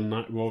appeared on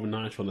Raw and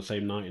Nitro on the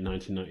same night in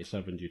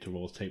 1997 due to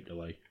Raw's tape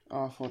delay.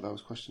 Oh, I thought that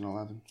was question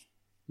 11.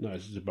 No,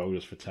 this is a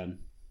bonus for 10.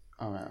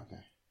 Oh, right,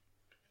 okay.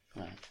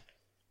 Right.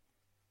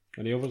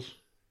 Any others?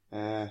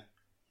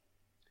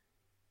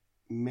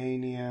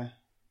 Mania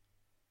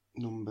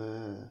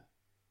number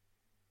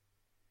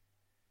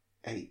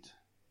 8.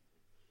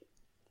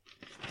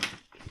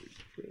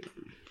 3,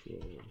 4,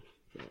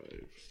 5,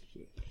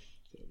 6,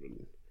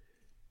 7,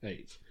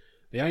 8.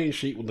 The Iron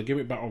Sheik won the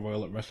Gimmick Battle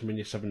Royal at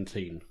WrestleMania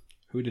 17.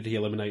 Who did he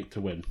eliminate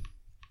to win?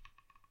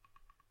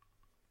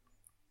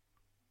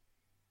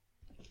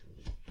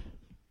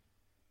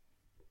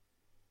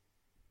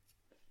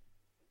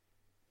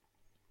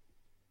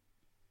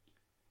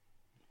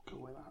 Go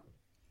with that.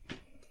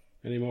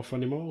 Any more for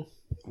any more?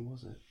 What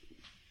was it?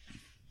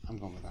 I'm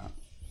going with that.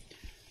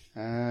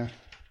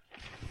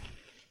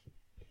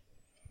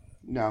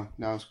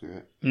 No, screw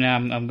it. Yeah,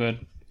 I'm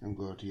good. I'm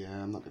good,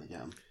 yeah, I'm not going to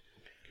get him.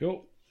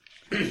 Cool.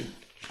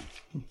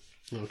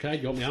 Okay,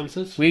 you want the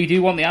answers? We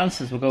do want the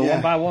answers. We'll go Yeah.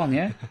 one by one,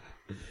 yeah?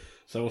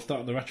 So we'll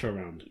start the retro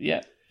round.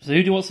 Yeah. So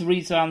who wants to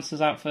read the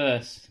answers out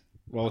first?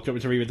 Well, do you want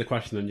me to read the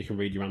question then you can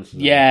read your answers?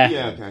 out? Yeah.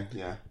 Yeah, okay,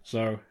 yeah.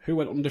 So, who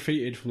went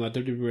undefeated from their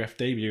WWF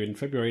debut in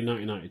February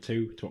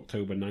 1992 to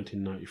October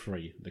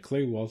 1993? The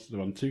clue was they're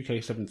on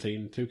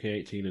 2K17,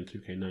 2K18 and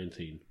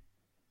 2K19.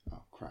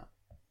 Oh, crap.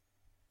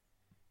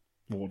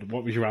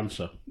 What was your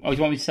answer, Oh, do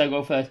you want me to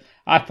go first?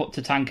 I put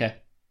Tatanka.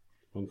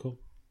 Uncle?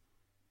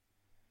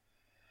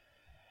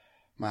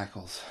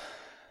 Michaels.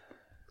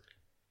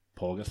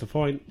 Paul gets the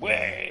point.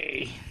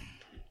 Way.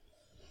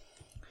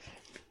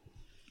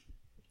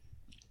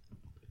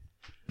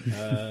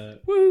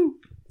 Woo!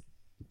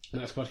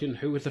 Next question.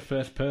 Who was the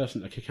first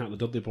person to kick out the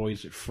Dudley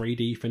Boys'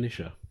 3D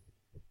finisher?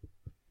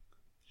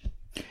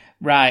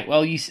 Right,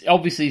 well,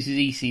 obviously this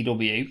is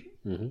ECW.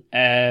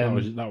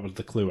 That was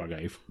the clue I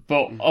gave.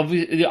 But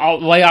obviously,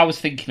 the way I was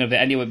thinking of it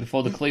anyway,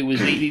 before the clue was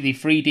the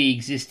 3D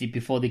existed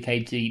before they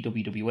came to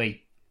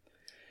WWE.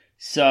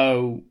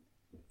 So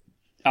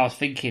I was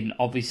thinking,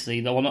 obviously,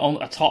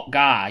 a top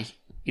guy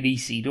in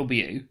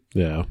ECW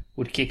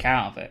would kick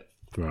out of it.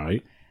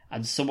 Right.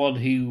 And someone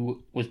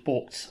who was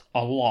booked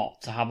a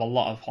lot to have a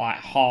lot of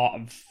heart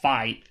and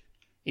fight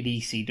in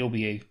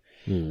ECW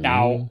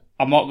Now,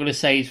 I'm not going to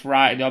say it's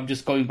right. I'm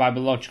just going by my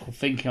logical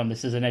thinking on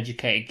this as an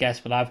educated guess,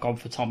 but I've gone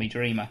for Tommy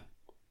Dreamer.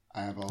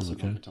 I have also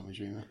gone for Tommy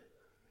Dreamer.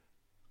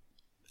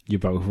 You're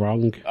both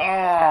wrong.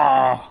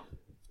 Oh!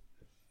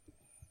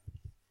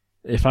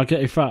 If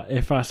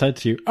I said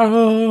to you,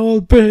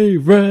 I'll be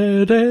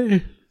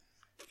ready.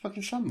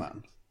 Fucking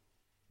Sandman.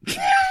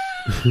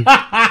 Harking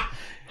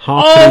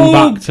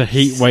back to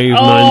Heatwave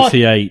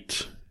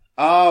 98.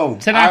 Oh,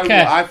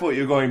 Tanaka. I thought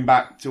you were going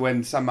back to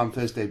when Sandman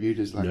first debuted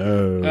as like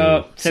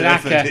No.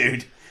 surfer Tanaka.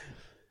 dude.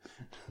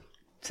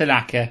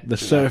 Tanaka. The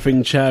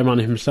surfing chairman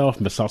himself,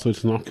 Masato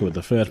Tanaka, was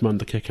the first man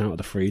to kick out of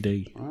the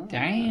 3D.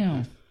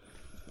 Damn.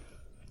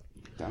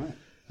 Damn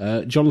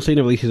it. John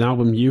Cena released his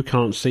album You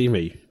Can't See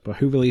Me, but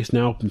who released an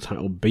album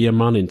titled Be a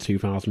Man in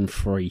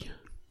 2003?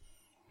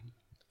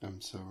 I'm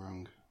so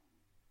wrong.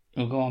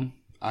 Oh, go on.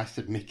 I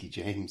said Mickey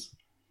James.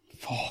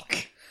 Fuck.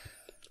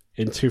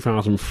 In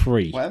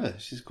 2003. Whatever,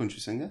 she's a country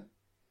singer.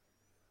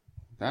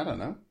 I don't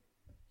know.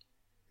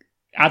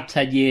 Add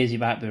 10 years, you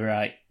might be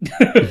right.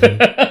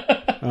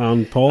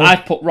 And Paul,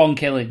 I've put Ron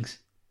Killings.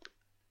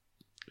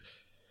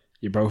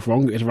 you're both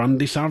wrong. It's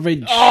Randy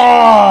Savage.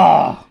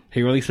 Oh!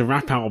 He released a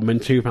rap album in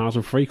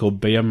 2003 called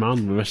Be a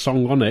Man, with a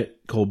song on it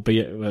called Be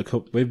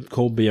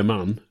a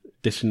Man,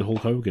 dissing Hulk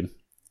Hogan,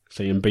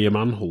 saying Be a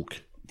Man,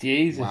 Hulk.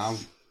 Jesus. Wow.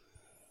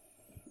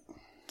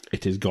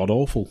 It is god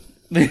awful.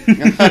 I'll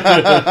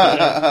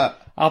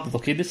be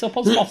looking this up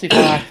on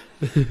Spotify.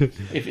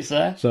 if it's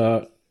there.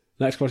 So,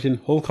 next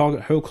question. Hulk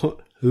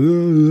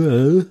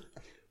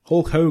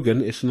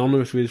Hogan is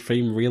synonymous with his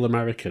theme Real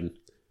American,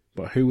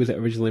 but who was it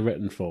originally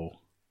written for?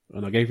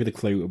 And I gave you the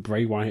clue of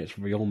Bray Wyatt's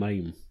real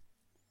name.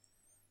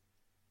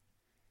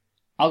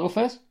 I'll go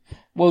first.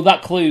 Well,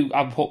 that clue,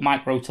 I put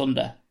Mike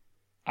Rotunda.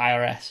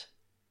 IRS.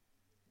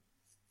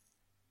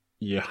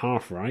 You're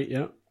half right,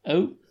 yeah.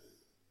 Oh.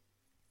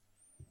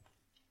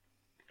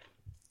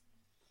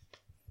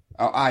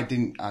 Oh, I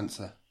didn't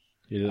answer.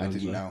 You I answer.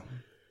 didn't know.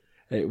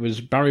 It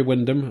was Barry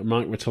Windham and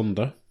Mike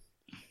Rotunda,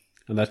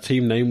 and their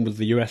team name was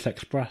the US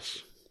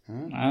Express.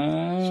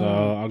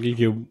 So I'll give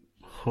you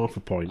half a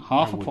point.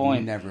 Half I a would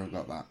point. never have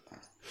got that.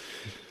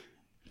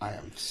 I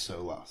am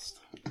so lost.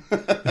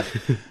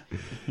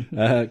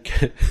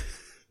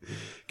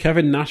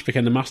 Kevin Nash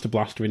became the Master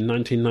Blaster in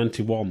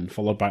 1991,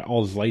 followed by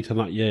Oz later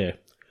that year.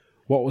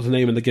 What was the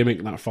name of the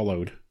gimmick that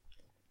followed?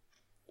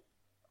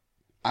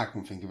 I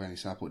couldn't think of any,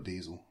 so I put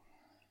Diesel.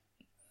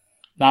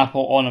 I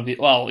put one of it.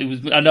 Well, it was.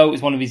 I know it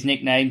was one of his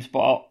nicknames,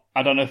 but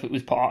I don't know if it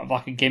was part of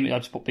like a gimmick. I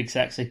just put Big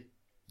Sexy.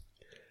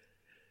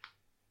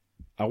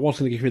 I was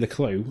going to give you the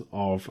clue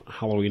of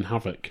Halloween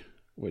Havoc,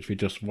 which we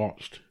just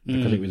watched,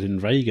 because it was in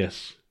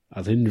Vegas,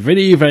 as in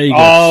Vinny Vegas.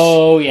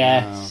 Oh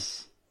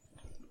yes.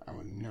 I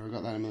would never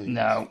got that in a million.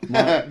 No.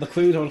 Well, the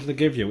clues I wanted to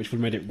give you, which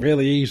would have made it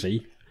really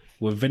easy,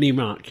 were Vinnie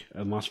Mac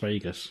and Las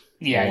Vegas.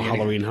 Yeah, Or yeah.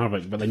 Halloween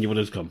Havoc, but then you would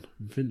have just gone,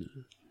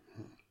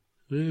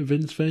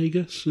 Vince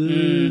Vegas?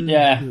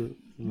 Yeah.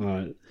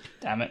 Right.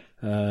 Damn it.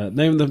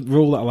 Name the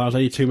rule that allows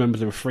any two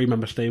members of a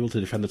three-member stable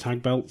to defend the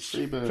tag belts.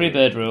 Free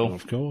bird rule.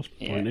 Of course,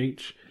 point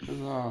each.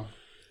 Bizarre.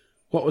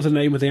 What was the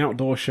name of the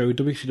outdoor show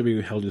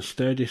WCW held in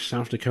Sturgis,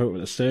 South Dakota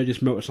at the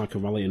Sturgis Motorcycle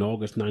Rally in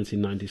August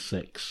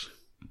 1996?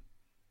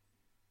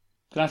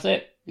 Can I say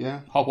it?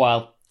 Yeah, Hog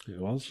Wild. It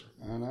was.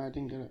 and I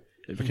didn't get it.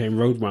 It became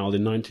Road Wild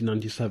in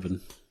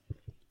 1997.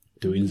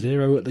 Doing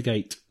 0 at the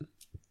gate.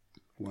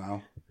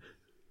 Wow.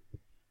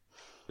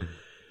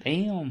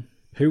 Damn.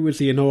 Who was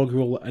the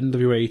inaugural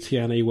NWA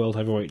TNA World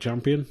Heavyweight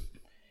Champion? Do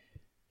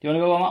you want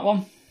to go on that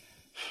one?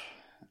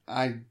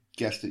 I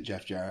guessed it,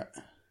 Jeff Jarrett.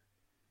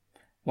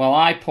 Well,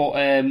 I put,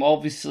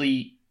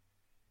 obviously,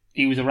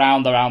 he was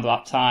around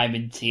that time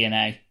in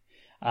TNA.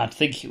 I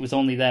think it was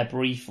only there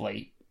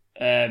briefly.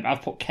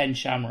 I've put Ken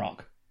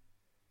Shamrock.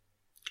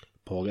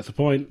 Paul gets a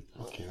point.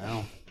 Fucking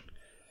hell.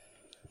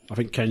 I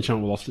think Ken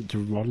Shamrock lost it to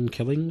Ron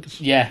Killings,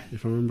 Yeah.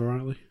 if I remember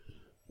rightly.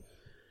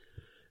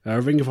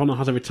 Ring of Honor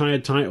has a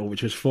retired title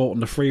which was fought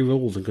under 3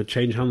 rules and could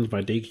change hands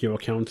by DQ or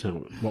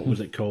countout. What was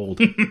it called?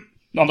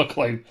 Not a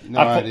clue. No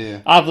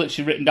idea. I've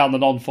literally written down the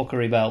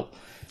non-fuckery belt.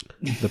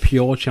 The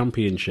Pure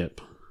Championship.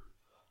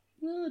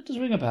 It does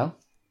ring a bell.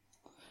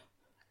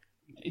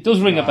 It does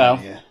ring a bell.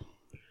 Yeah.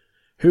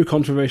 Who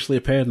controversially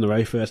appeared in the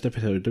very first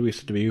episode of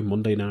WCW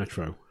Monday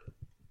Nitro?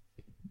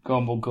 Go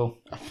on, Bunko.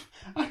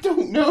 I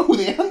don't know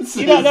the answers.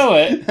 You don't know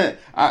it?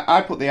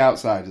 I put the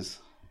Outsiders.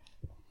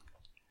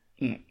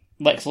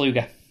 Lex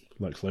Luger.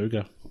 Lex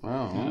Luger.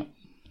 Oh.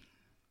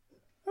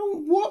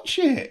 Don't watch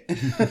it.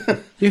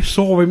 You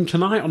saw him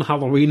tonight on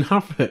Halloween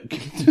Havoc.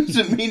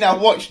 Doesn't mean I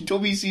watched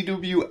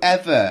WCW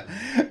ever.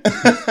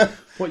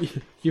 What?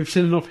 You've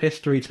seen enough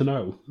history to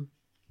know.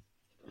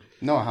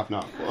 No, I have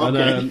not. And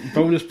Okay.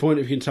 bonus point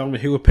if you can tell me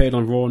who appeared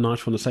on Raw and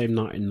Nitro on the same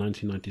night in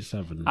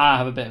 1997. I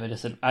have a bit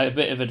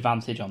of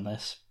advantage on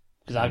this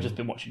because I've just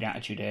been watching the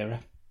Attitude Era.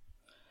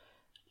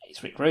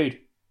 It's Rick Rude.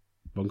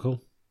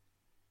 Bunkle.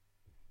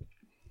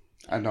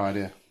 I had no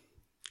idea.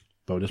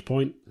 Bonus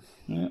point.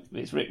 Yeah,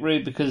 it's Rick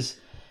Rude because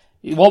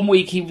one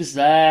week he was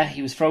there.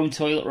 He was throwing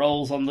toilet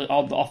rolls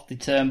off the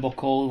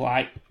turnbuckle,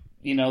 like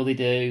they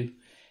do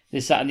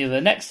this, that, and the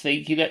other. Next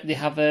week, they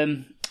have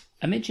a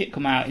midget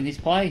come out in his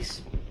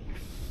place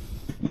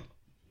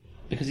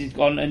because he's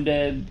gone and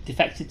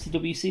defected to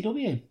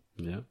WCW.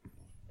 Yeah.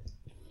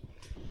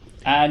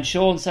 And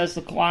Sean says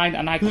the line,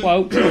 and I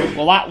quote,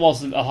 "Well, that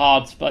wasn't a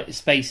hard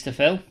space to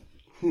fill."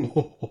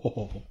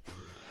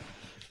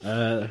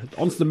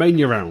 On to the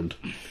Mania round.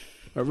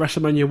 At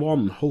WrestleMania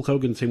 1, Hulk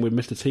Hogan teamed with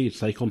Mr. T to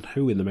take on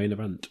who in the main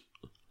event?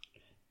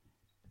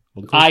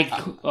 Go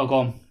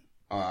on.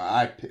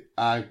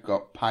 I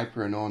got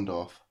Piper and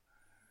Orndorff.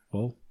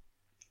 Well,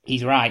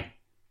 He's right.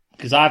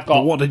 Because I've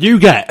got what did you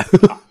get?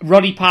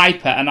 Roddy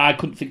Piper, and I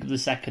couldn't think of the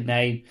second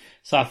name,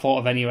 so I thought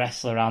of any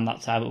wrestler around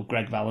that time. It was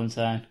Greg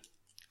Valentine.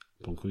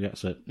 Bunker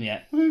gets it.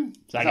 Yeah.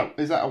 Is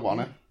that a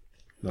wanna?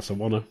 That's a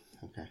wanna.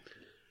 Okay.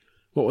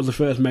 What was the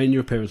first Mania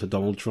appearance of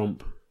Donald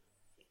Trump?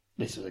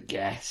 This was a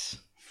guess.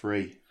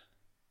 3.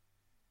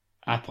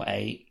 I put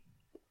 8.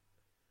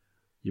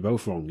 You're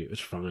both wrong. It was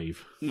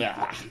 5.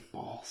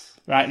 Balls.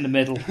 Right in the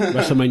middle.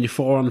 WrestleMania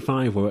 4 and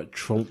 5 were at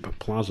Trump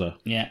Plaza.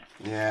 Yeah.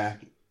 Yeah.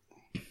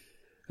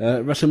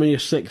 WrestleMania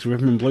 6,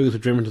 Rhythm and Blues were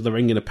driven to the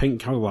ring in a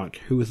pink Cadillac.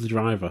 Who was the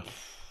driver?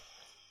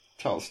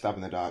 Total stab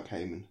in the dark,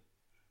 Heyman.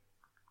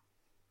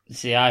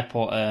 See, I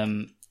put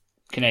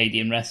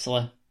Canadian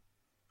wrestler.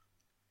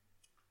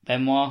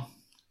 Benoit.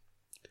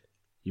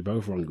 You're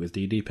both wrong. It was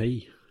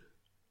DDP.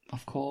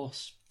 Of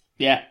course.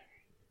 Yeah.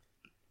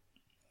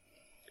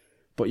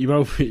 But you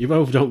both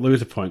don't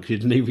lose a point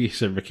because neither you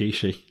said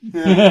Rikishi.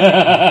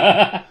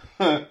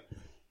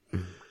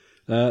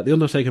 The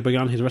Undertaker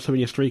began his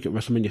WrestleMania streak at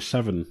WrestleMania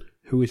 7.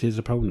 Who is his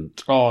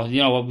opponent? Oh,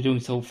 you know what? We're doing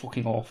so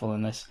fucking awful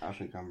in this. I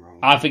think I'm wrong.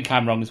 I think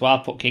I'm wrong as well.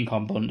 I put King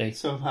Kong Bundy.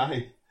 So have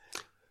I.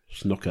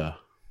 Snooker.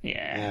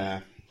 Yeah. Yeah.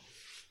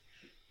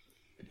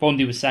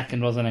 Bundy was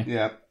second, wasn't he?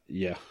 Yeah.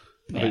 Yeah.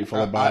 I Yeah. think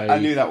followed by... I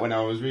knew that when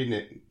I was reading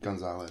it,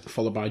 Gonzalez.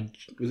 Followed by...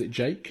 Was it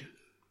Jake?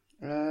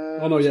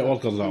 Oh no, yeah, it was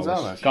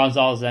Gonzalez.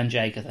 Gonzalez, then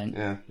Jake, I think.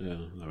 Yeah. Yeah,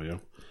 there we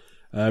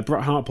go.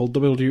 Bret Hart pulled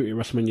double duty at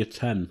WrestleMania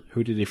 10.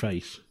 Who did he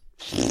face?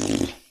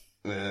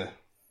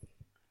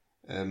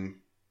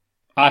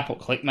 I put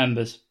Click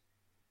members.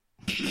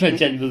 I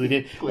genuinely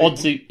did. 1,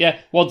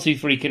 2,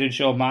 3, Kid and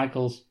Shawn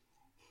Michaels.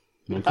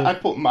 I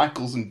put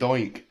Michaels and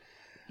Doink.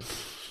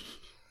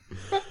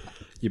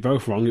 You're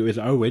both wrong. It was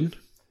Owen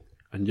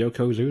and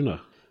Yokozuna.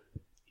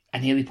 I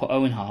nearly put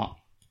Owen Hart.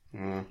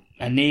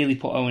 I nearly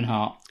put Owen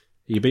Hart.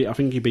 I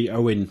think he beat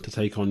Owen to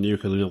take on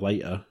Yokozuna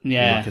later.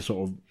 Yeah. In like a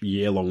sort of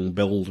year-long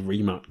build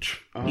rematch.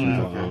 Oh,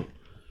 Like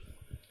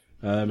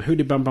that. Who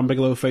did Bam Bam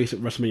Bigelow face at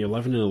WrestleMania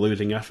 11 in a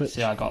losing effort?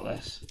 See, I got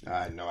this.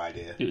 I had no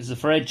idea. It was the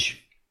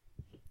fridge.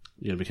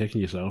 You're going to be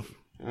kicking yourself.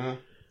 Uh,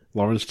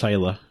 Lawrence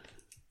Taylor.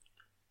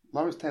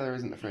 Lawrence Taylor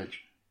isn't the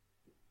fridge.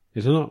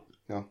 Is it not?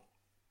 No.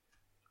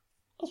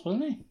 That's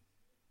wasn't he?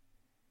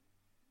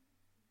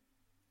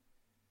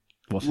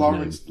 What's his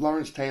name?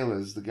 Lawrence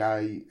Taylor's the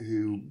guy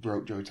who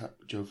broke Joe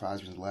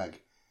Theismann's leg.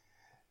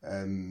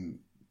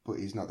 But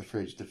he's not the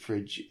fridge. The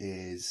fridge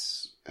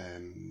is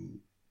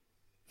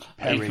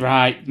Perry.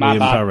 Right, my William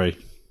bad. Perry.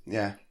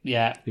 Yeah.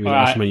 Yeah, He was all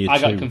at right. WrestleMania I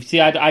got 2. confused. See,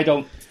 I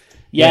don't.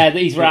 Yeah, Yeah,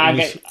 he's right.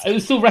 it It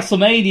was still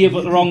WrestleMania,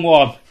 but the wrong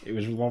one. It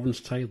was Lawrence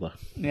Taylor.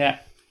 Yeah.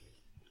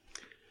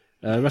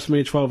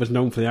 WrestleMania 12 is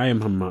known for the Iron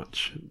Man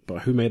match,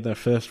 but who made their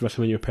first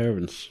WrestleMania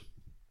appearance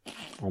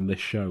on this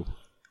show?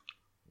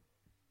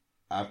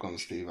 I've gone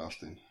Steve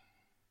Austin.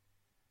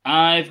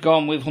 I've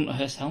gone with Hunter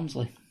Hearst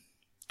Helmsley.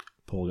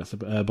 Paul gets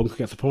Bunker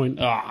gets a point.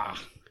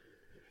 Ah,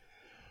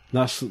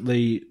 That's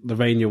the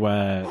Mania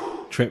where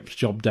Trips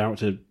jobbed out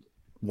to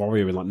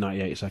Warrior in like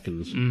 98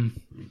 seconds.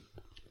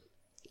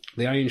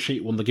 The Iron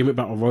Sheik won the Gimmick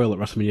Battle Royal at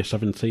WrestleMania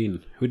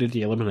 17. Who did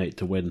he eliminate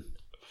to win?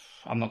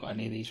 I've not got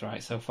any of these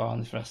right so far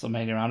in this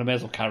WrestleMania round. I may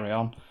as well carry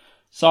on.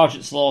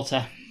 Sergeant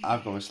Slaughter.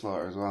 I've gone with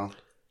Slaughter as well.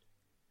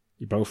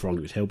 You're both wrong.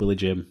 It was Hillbilly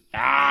Jim.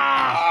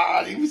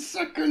 He was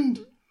second.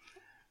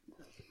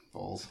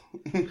 Balls.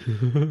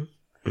 I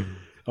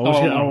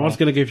was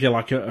going to give you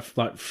like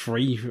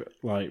three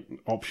like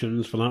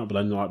options for that, but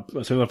then like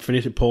as soon as I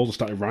finished it, Paul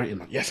started writing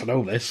like, yes, I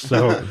know this.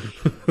 So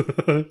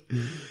at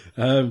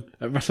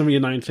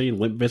WrestleMania 19,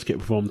 Limp Bizkit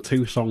performed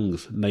 2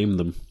 songs. Name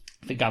them.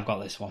 I think I've got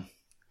this one.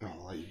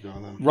 I'll let you go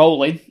then.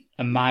 Rolling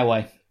and My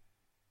Way.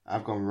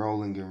 I've gone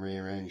Rolling and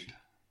Rearranged.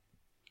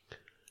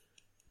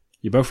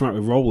 You're both right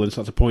with Rolling,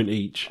 so that's a point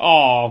each.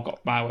 Oh, I've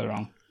got My Way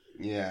wrong.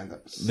 Yeah,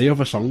 that's. The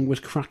other song was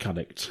Crack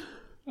Addict.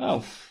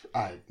 Oh.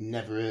 I've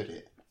never heard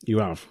it. You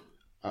have.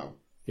 Oh.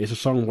 It's a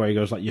song where he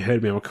goes like, "You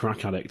heard me, I'm a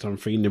crack addict. I'm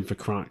fiending for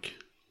crack,"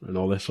 and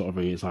all this sort of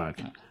thing. It's like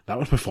that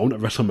was performed at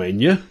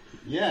WrestleMania.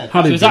 Yeah.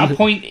 How So did is that a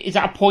point? Is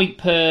that a point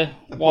per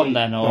one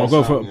then? Or I'll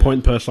go for song, a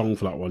point per song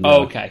for that one. Oh,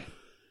 yeah. okay.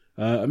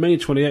 At Mania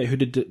 28, who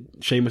did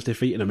Sheamus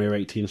defeat in a mere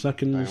 18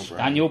 seconds?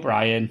 Daniel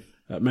Bryan.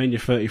 At Mania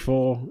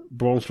 34,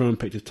 Braun Strowman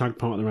picked his tag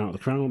partner out of the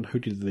crowd. Who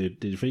did they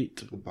defeat?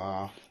 The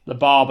Bar. The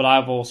Bar, but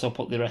I've also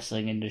put the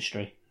wrestling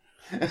industry.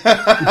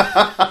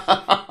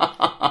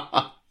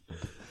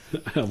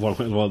 One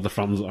of the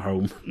fans at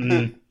home.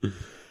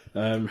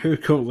 Who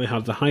currently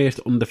has the highest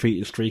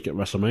undefeated streak at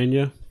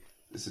WrestleMania?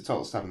 It's a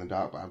total stab in the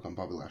dark, but I've gone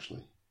Bobby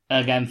Lashley.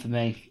 Again, for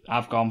me,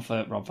 I've gone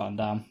for Rob Van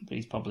Dam, but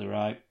he's probably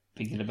right,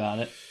 thinking about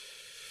it.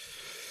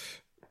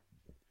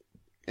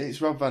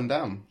 It's Rob Van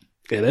Dam.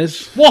 It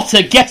is. What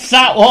a guess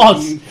that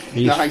was!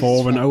 He's Nice.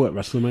 4-0 at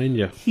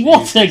WrestleMania.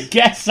 What a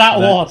guess that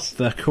was!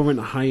 Their current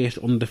highest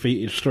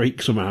undefeated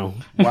streak somehow.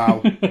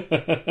 Wow. He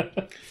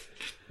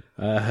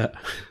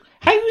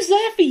was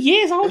there for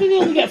years. How did he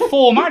only get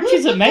 4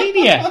 matches at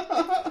Mania?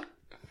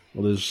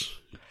 Well, there's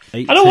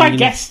 18. I know I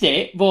guessed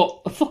it,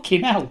 but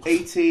fucking hell.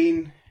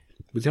 18.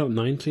 Was he out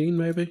 19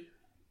 maybe?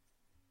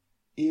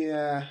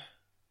 Yeah.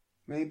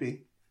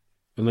 Maybe.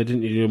 And they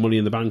didn't do Money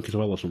in the Bank as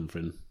well or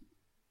something.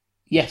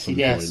 Yes, he did.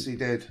 Yes, he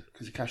did.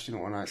 Because he cashed in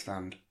at One Night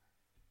Stand.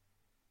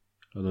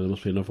 And there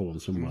must be another one He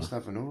somewhere. must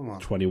have another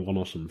one. 21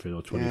 or something,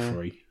 or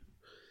 23.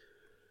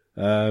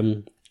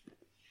 And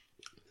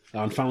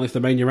finally, for the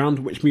Mania round,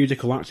 which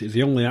musical act is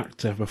the only act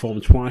to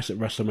perform twice at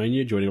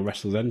WrestleMania during a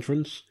wrestler's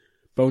entrance?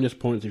 Bonus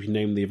points if you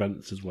name the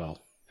events as well.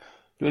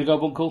 Do you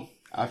want to go, Bunkle?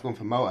 I've gone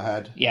for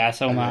Motorhead. Yeah,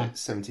 so am I.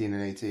 17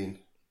 and 18.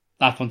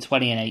 I've gone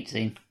 20 and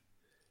 18.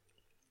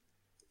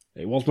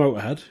 It was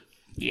Motorhead,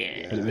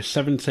 Yeah. and it was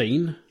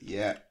 17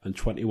 Yeah. and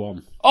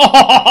 21. Oh!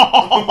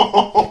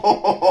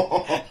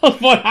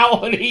 1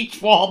 out on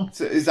each one.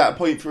 So is that a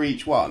point for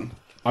each one?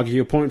 I'll give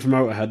you a point for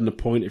Motorhead and a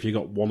point if you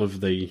got one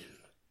of the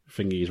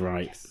thingies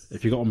right.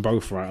 If you got them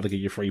both right, I'll give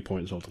you 3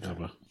 points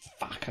altogether.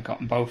 Fuck, I got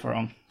them both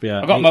wrong. But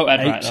yeah, I got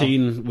Motorhead right,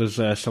 18 was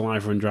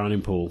Saliva and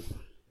Drowning Pool.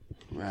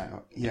 Right.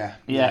 Yeah.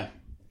 Yeah.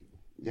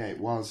 Yeah, it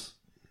was.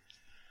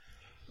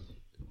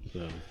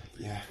 So.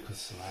 Yeah, because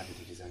Saliva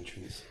did his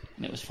entrance.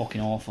 It was fucking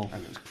awful.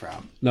 And it was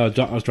crap. No,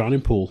 that was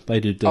Drowning Pool. They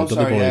did Oh, the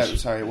sorry, boys. yeah.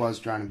 Sorry, it was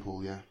Drowning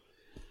Pool, yeah.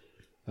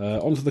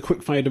 Onto the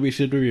quickfire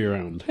WCW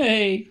round.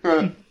 Hey.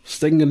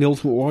 Sting and the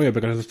Ultimate Warrior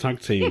began as a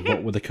tag team.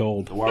 What were they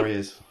called? The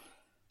Warriors.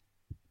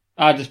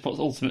 I just put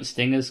Ultimate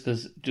Stingers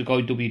because to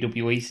go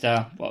WWE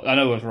star. Well, I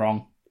know I was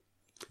wrong.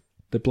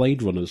 The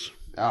Blade Runners.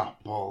 Ah,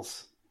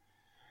 balls.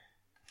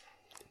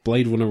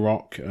 Blade Runner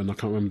Rock, and I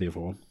can't remember the other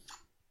one.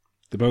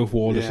 They both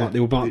wore this Yeah, like they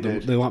were like they the,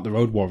 did. they were like the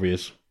Road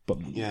Warriors, but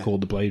Yeah.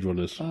 called the Blade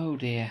Runners. Oh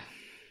dear.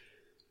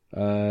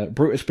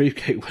 Brutus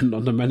Beefcake went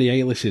under many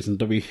aliases in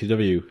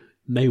WCW.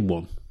 Name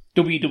one.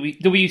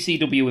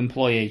 WCW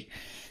employee.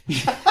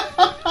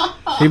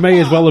 He may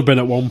as well have been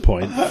at one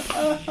point.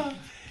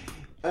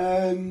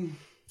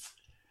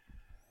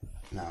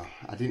 No,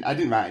 I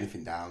didn't write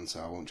anything down,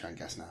 so I won't try and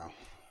guess now.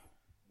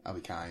 I'll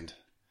be kind.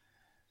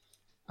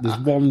 There's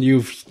one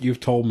you've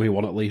told me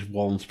one at least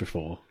once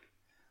before.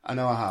 I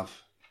know I have.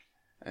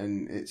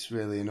 And it's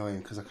really annoying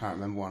because I can't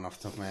remember one off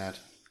the top of my head.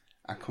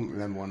 I couldn't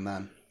remember one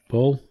then.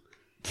 Paul?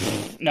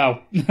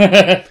 No.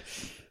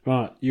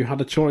 Right, you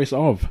had a choice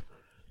of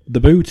the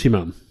Booty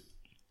Man,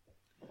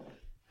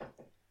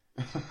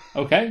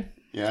 Okay.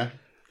 Yeah?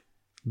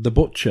 the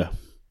Butcher,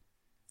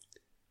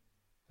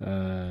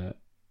 Brother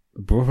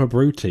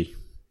Bruty,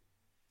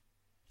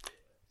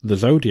 the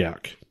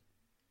Zodiac,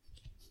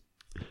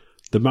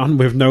 the Man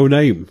with No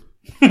Name,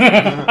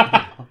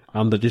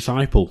 and the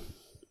Disciple.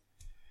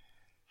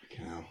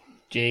 Fucking hell.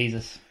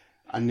 Jesus.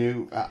 I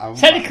knew...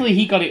 Technically,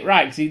 he got it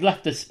right because he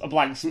left a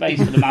blank space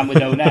for the man with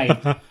no name.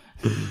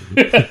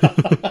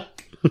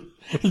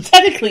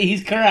 Technically,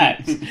 he's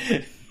correct.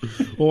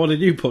 Well, what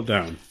did you put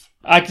down?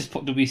 I just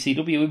put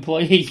WCW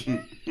employee.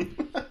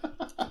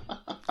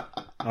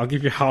 I'll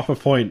give you half a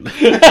point.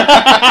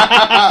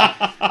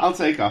 I'll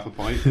take half a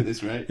point at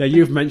this rate. Yeah,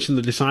 you've mentioned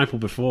the Disciple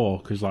before,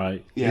 because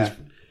like Yeah.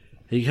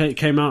 he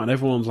came out and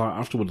everyone's like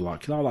afterward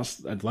like, oh,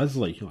 that's Ed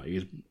Leslie, like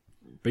he's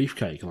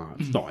Beefcake, like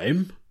it's not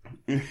him.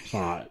 It's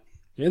like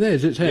it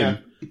is, it's him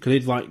because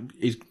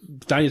he's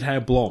dyed his hair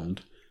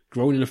blonde,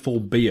 grown in a full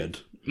beard,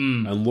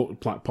 and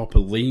looked like proper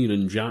lean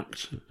and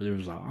jacked. And it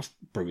was like, that's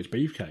Brutus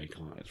Beefcake.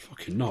 Like it's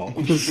fucking not.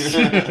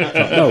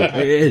 Like, no,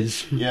 it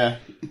is. Yeah.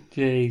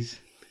 Jeez.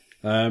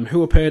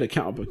 Who appeared at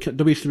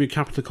WCW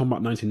Capital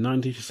Combat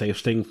 1990 to save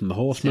Sting from the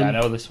Horsemen? Yeah,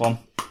 I know this one.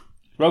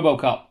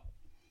 RoboCop.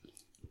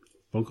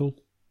 Uncle?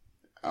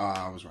 Oh,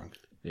 I was wrong.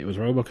 It was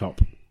RoboCop.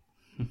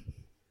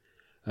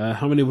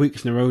 How many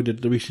weeks in a row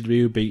did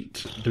WCW beat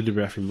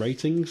WWF in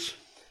ratings?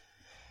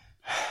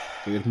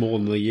 It was more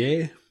than a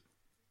year.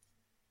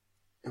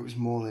 It was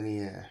more than a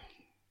year.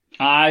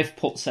 I've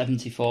put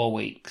 74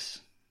 weeks,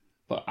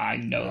 but I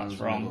know I that's was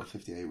wrong. wrong. About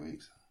 58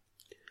 weeks.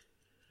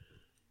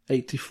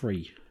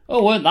 83.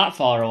 Oh, weren't that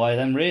far away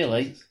then,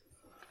 really?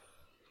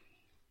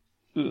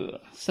 Ugh,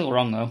 still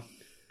wrong, though.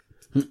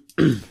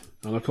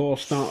 And of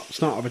course,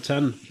 start of a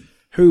 10.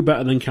 Who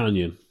better than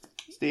Canyon?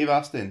 Steve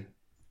Austin.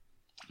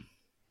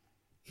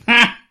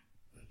 Ha!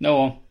 No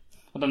one.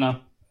 I don't know.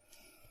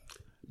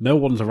 No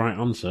one's the right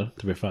answer,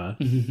 to be fair.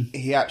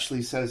 He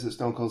actually says that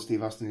Stone Cold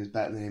Steve Austin is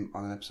better than him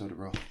on an episode of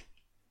Raw.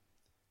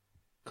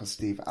 Because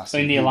Steve asked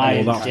In the him-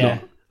 Alliance, Well, yeah.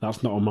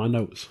 that's not on my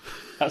notes.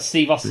 That's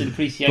Steve Austin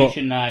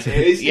Appreciation Night.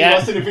 It is Steve Yeah.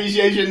 Austin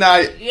Appreciation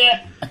Night.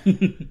 Yeah.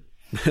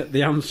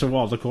 The answer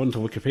was, according to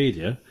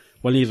Wikipedia,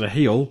 when he's a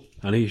heel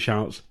and he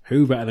shouts,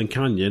 "Who better than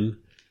Canyon?"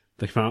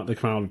 The crowd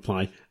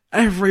reply,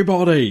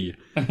 "Everybody!"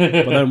 But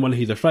then when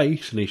he's a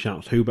face and he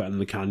shouts, "Who better than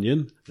the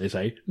Canyon?" they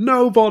say,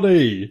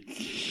 "Nobody!"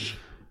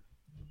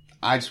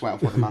 I just went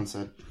off what the man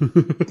said.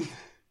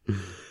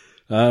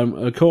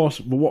 Of course,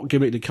 but what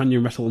gimmick did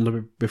Kanyon wrestle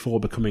under before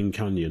becoming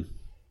Kanyon?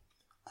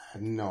 I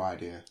have no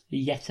idea.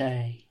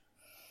 Yeti.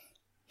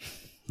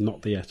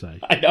 Not the Yeti.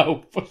 I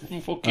know. Fuck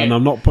And it.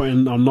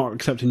 I'm not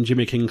accepting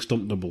Jimmy King's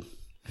stunt double.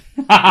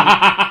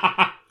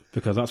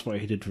 Because that's what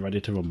he did for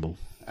Ready to Rumble.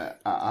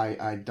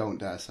 I don't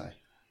dare say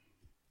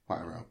what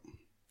I wrote.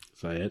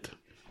 Say it.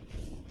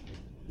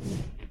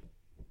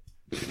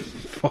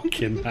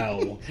 Fucking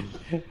hell.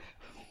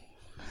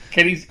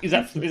 Is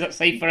that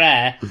safe for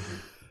air?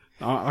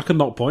 I can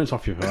knock points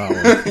off you for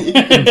that one. You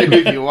can do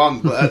if you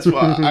want, but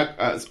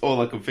that's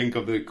all I can think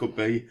of that it could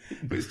be.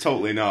 But it's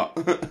totally not.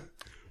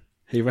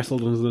 He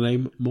wrestled under the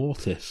name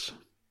Mortis.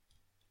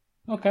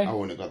 Okay. I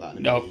wouldn't have got that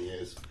in a Nope. million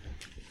years.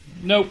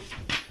 Nope.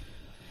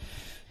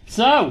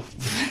 So.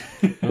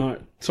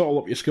 Alright, total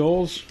up your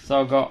scores.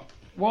 So I've got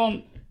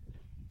 1,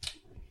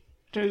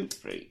 2,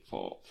 3,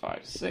 4, 5,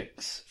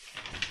 6.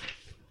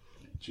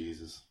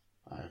 Jesus,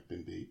 I have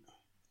been beat.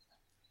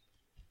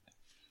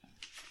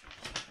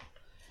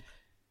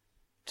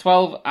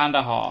 12 and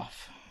a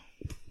half.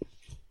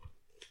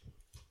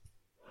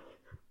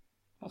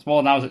 That's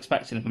more than I was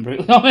expecting, if I'm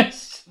brutally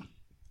honest.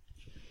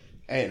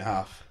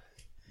 8.5.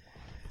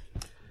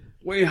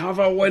 We have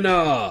a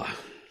winner!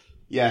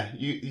 Yeah,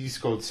 you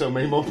scored so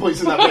many more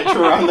points in that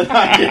retro round than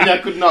I did. I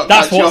could not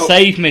That's catch what up.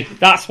 saved me.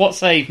 That's what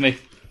saved me.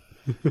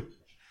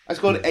 I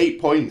scored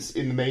 8 points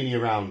in the Mania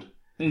round.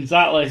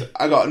 Exactly.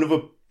 I got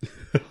another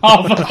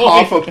Half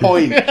half a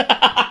point.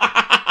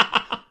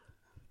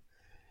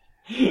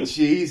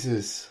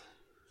 Jesus.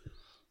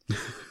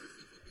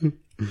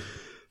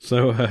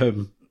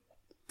 So,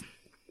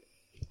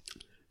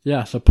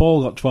 yeah, so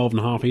Paul got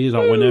 12.5. He's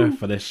our winner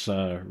for this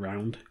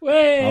round.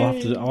 I'll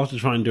have to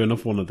try and do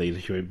another one of these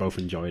if you both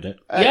enjoyed it.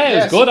 Yeah, it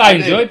was good. I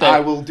enjoyed did. it.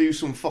 I will do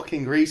some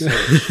fucking research.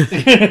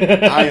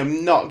 I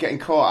am not getting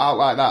caught out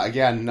like that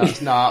again.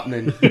 That's not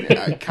happening.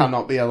 It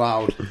cannot be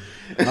allowed.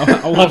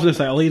 I was going to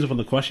say, I'll leave up on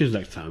the questions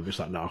next time, but it's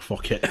like, nah,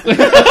 fuck it.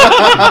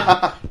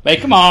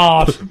 Make them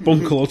hard.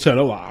 Bunkle will turn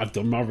up like, I've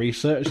done my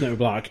research, and it'll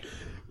be like,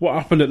 what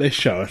happened at this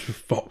show?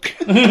 Fuck.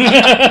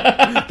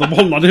 The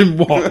one I didn't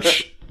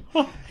watch.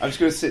 I'm just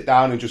going to sit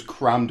down and just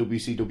cram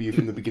WCW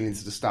from the beginning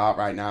to the start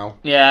right now.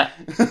 Yeah.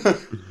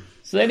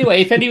 So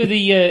anyway, if any of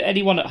the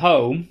anyone at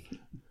home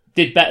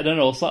did better than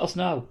us, let us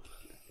know.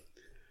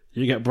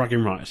 You get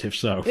bragging rights if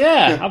so.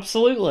 Yeah,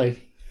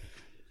 absolutely.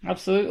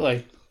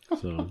 Absolutely.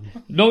 So,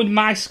 Knowing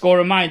my score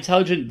and my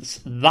intelligence,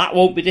 that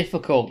won't be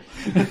difficult.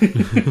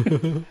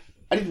 I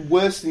did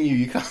worse than you.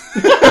 You can't.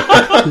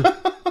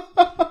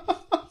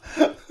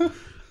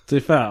 to be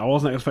fair, I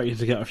wasn't expecting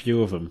to get a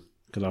few of them,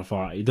 because I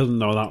thought he doesn't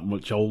know that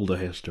much older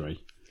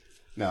history.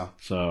 No,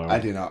 So I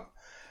do not.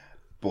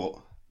 But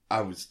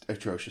I was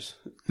atrocious.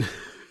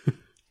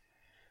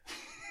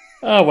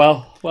 Oh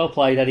well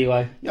played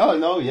anyway. Oh,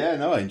 no,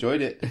 I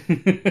enjoyed it.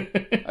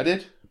 I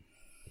did.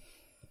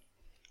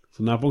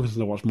 So now Bunker's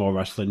going to watch more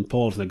wrestling.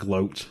 Paul's going to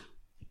gloat.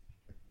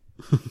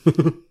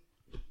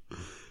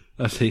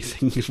 As he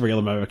sings Real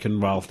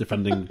American whilst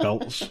defending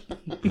belts.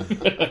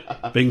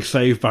 Being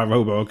saved by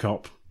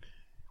RoboCop.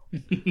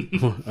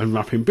 And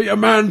rapping, be a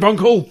man,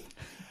 Bunkle!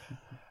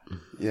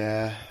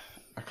 Yeah,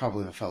 I can't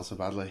believe I felt so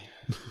badly.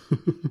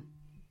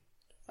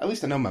 At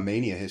least I know my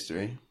Mania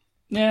history.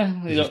 Yeah,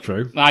 This is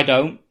true. I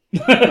don't.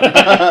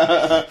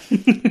 I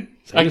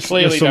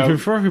clearly There's something don't.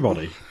 for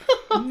everybody.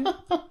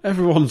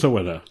 Everyone's a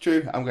winner.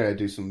 True, I'm going to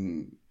do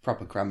some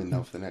proper cramming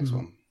now for the next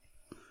one.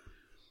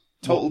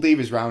 Total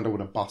Divas round, I would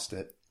have bossed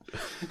it.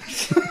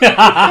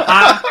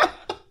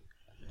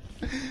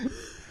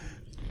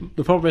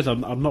 The problem is I've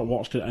not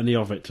watched any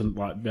of it to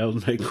like be able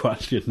to make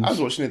questions. I was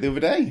watching it the other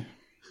day.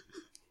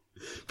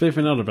 But if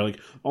another be like,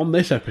 on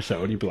this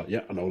episode, you'd be like,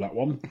 yeah, I know that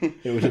one.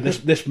 It was at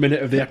this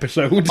minute of the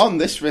episode. On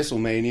this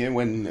WrestleMania,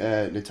 when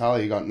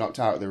Natalya got knocked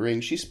out of the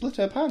ring, she split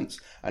her pants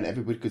and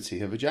everybody could see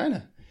her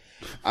vagina.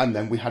 And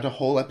then we had a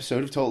whole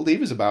episode of Total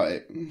Divas about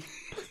it.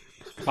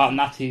 Apart from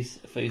Natty's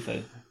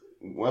foo-foo.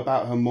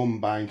 About her mum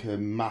buying her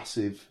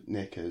massive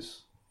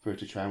knickers for her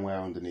to try and wear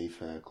underneath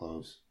her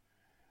clothes.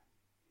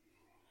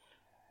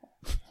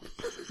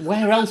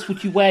 Where else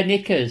would you wear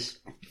knickers?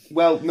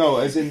 Well, no,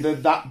 as in they're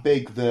that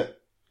big that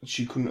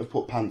she couldn't have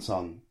put pants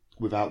on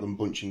without them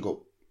bunching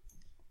up.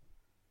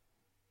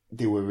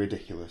 They were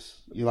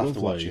ridiculous. You'll have to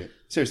watch it.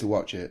 Seriously,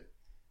 watch it.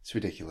 It's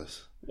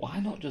ridiculous. Why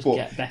not just But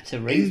get better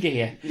ring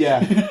gear? Yeah.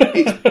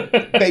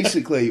 It's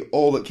basically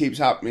all that keeps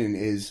happening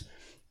is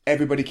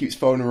everybody keeps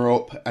phoning her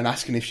up and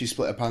asking if she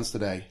split her pants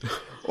today.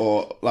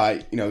 Or,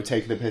 like, you know,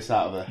 taking the piss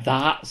out of her.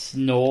 That's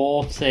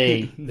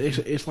naughty.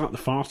 It's like the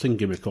farting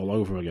gimmick all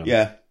over again.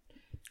 Yeah.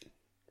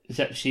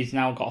 Except she's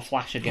now got a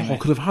flash again. I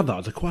could have had that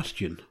as a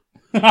question.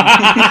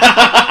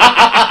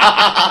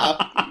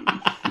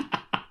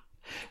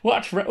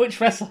 Which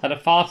wrestler had a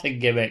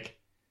farting gimmick?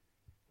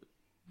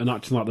 And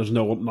acting like there's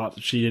no one, like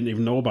she didn't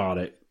even know about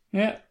it.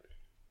 Yeah.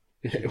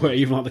 Where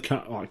even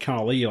like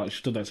Carly, like she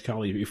stood next to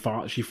Carly, she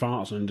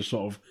farts and just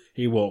sort of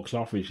he walks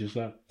off and she's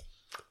there,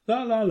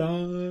 la la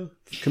la,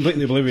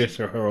 completely oblivious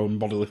to her own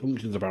bodily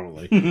functions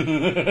apparently.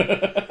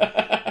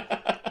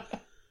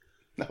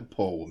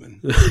 Poor woman.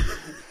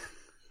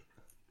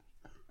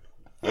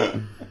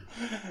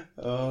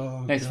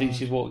 Oh, Next thing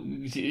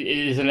it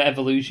is an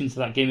evolution to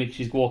that gimmick.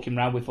 She's walking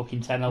around with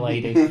fucking tenor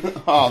lady.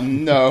 oh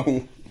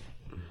no.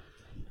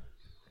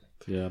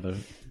 Yeah,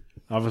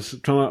 I was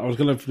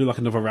going to do like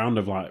another round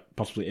of like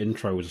possibly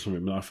intros or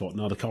something, but I thought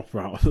no, the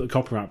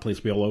copyright police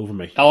will be all over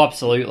me. Oh,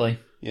 absolutely.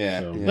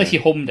 Yeah, So- yeah. Unless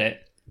you hummed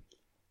it.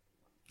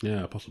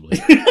 Yeah, possibly.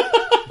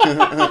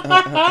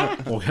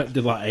 Or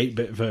did like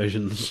 8-bit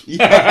versions.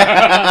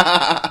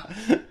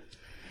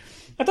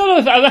 I don't know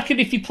if I reckon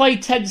if you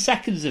played 10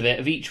 seconds of it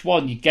of each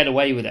one, you'd get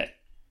away with it.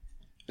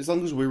 As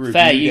long as we reviewed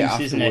Fair it use,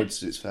 isn't it?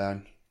 afterwards, it's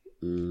fine.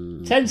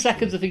 10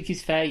 seconds, I think,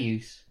 is fair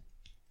use.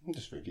 We'll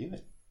just review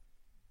it.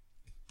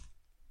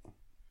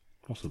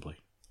 Possibly.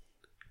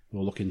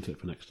 We'll look into it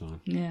for next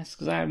time. Yes,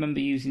 because I remember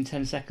using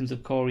 10 seconds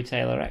of Corey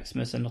Taylor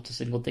Xmas and not a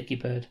single dicky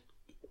bird.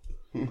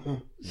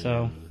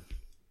 So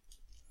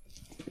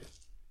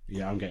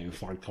Yeah, I'm getting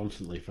flagged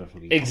constantly for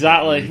fucking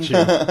exactly.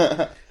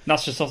 YouTube.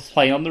 That's just us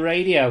playing on the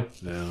radio.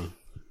 Yeah.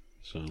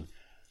 So,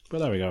 but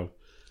there we go.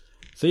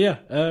 So yeah,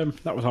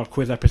 that was our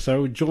quiz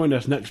episode. Join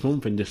us next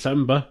month in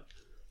December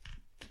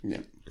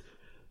Yeah.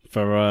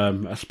 for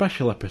a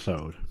special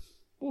episode.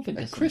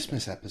 A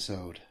Christmas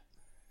episode.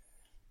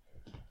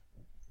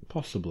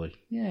 Possibly.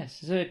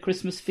 Yes, is it a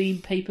Christmas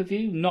themed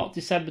pay-per-view? Not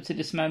December to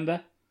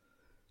Dismember.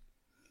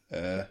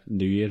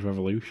 New Year's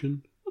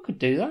Revolution. We could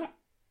do that.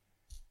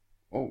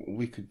 Oh,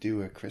 we could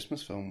do a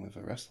Christmas film with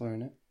a wrestler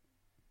in it.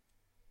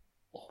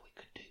 Or we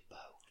could do both.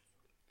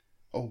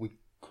 Oh, we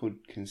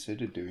could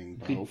consider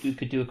doing both. We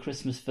could do a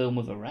Christmas film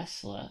with a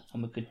wrestler,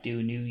 and we could do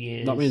a New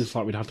Year's. That means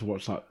like we'd have to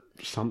watch that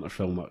Santa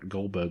film that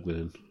Goldberg was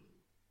in.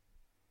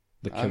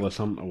 The Killer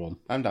Santa one.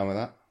 I'm down with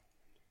that.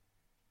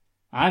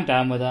 I'm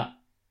down with that.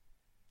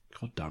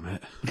 God damn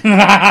it.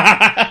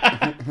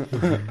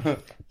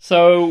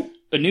 So,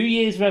 a New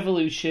Year's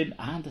Revolution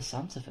and a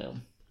Santa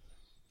film.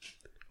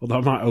 Although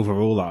I might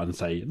overrule that and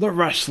say, The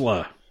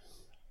Wrestler!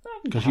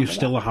 Because you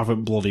still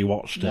haven't bloody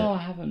watched it. No, I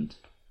haven't.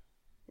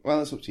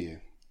 Well, it's up to you.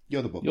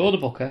 You're the booker. You're the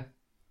booker.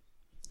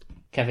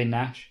 Kevin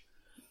Nash.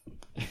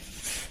 We're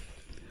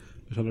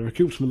trying to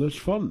recoup some of those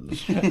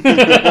funds.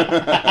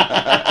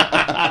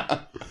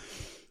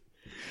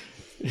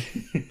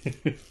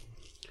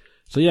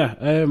 So yeah,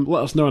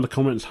 let us know in the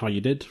comments how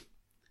you did.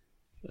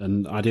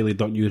 And ideally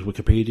don't use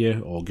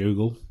Wikipedia or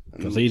Google,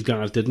 because these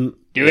guys didn't.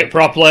 Do it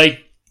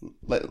properly.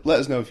 Let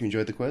us know if you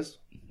enjoyed the quiz.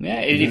 Yeah,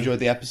 If you enjoyed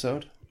the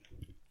episode.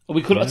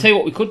 we could. I'll tell you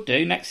what we could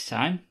do next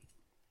time.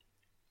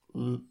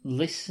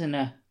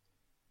 Listener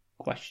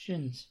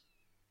questions.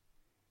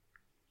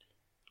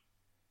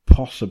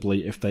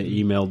 Possibly if they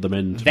emailed them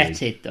in to me.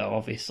 Vetted, though,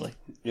 obviously.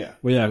 Yeah.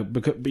 Well, yeah,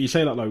 but you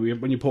say that though,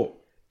 when you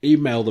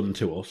email them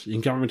to us, you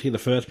can guarantee the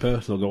first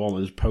person will go on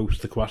and just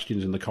post the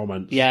questions in the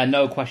comments. Yeah,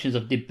 no questions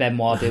of did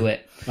Benoit do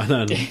it. And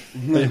then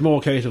it's more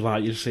a case of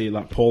like, you see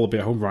like Paul will be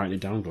at home writing it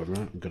down, going, right,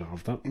 I'm going to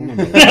have that.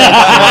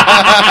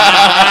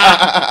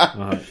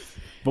 Right.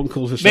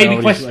 Bunkles is Maybe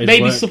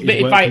his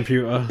submitted work by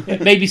computer.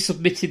 maybe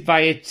submitted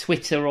via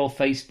Twitter or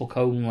Facebook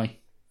only.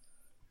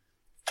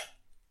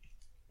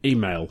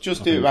 Email.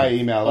 Just I do it think. by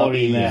email. That'll Or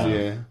be email.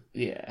 easier.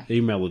 Yeah.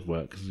 Email would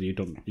work because you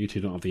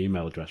two don't have the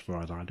email address,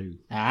 whereas I do.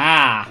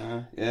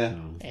 Yeah.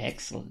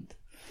 Excellent.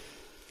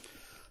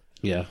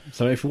 Yeah.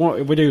 So if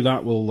we do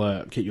that,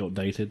 we'll keep you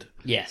updated.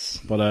 Yes.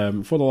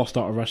 But for the Lost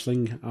Art of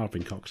Wrestling, I've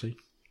been Coxie.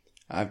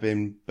 I've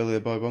been Billy the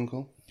Boy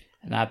Bunkle.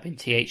 And I've been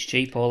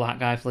THG, Paul That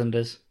Guy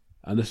Flinders.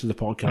 And this is the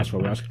podcast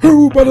where we ask,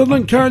 who better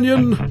than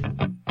Canyon?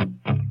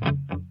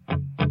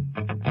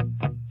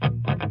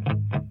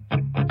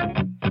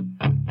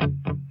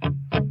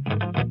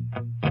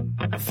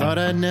 Thought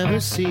I'd never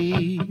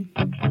see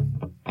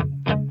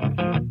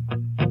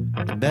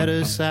the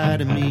better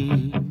side of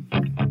me.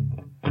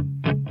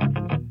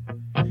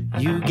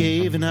 You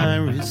gave and I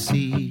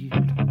received.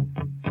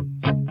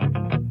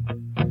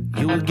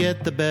 You will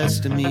get the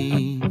best of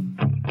me.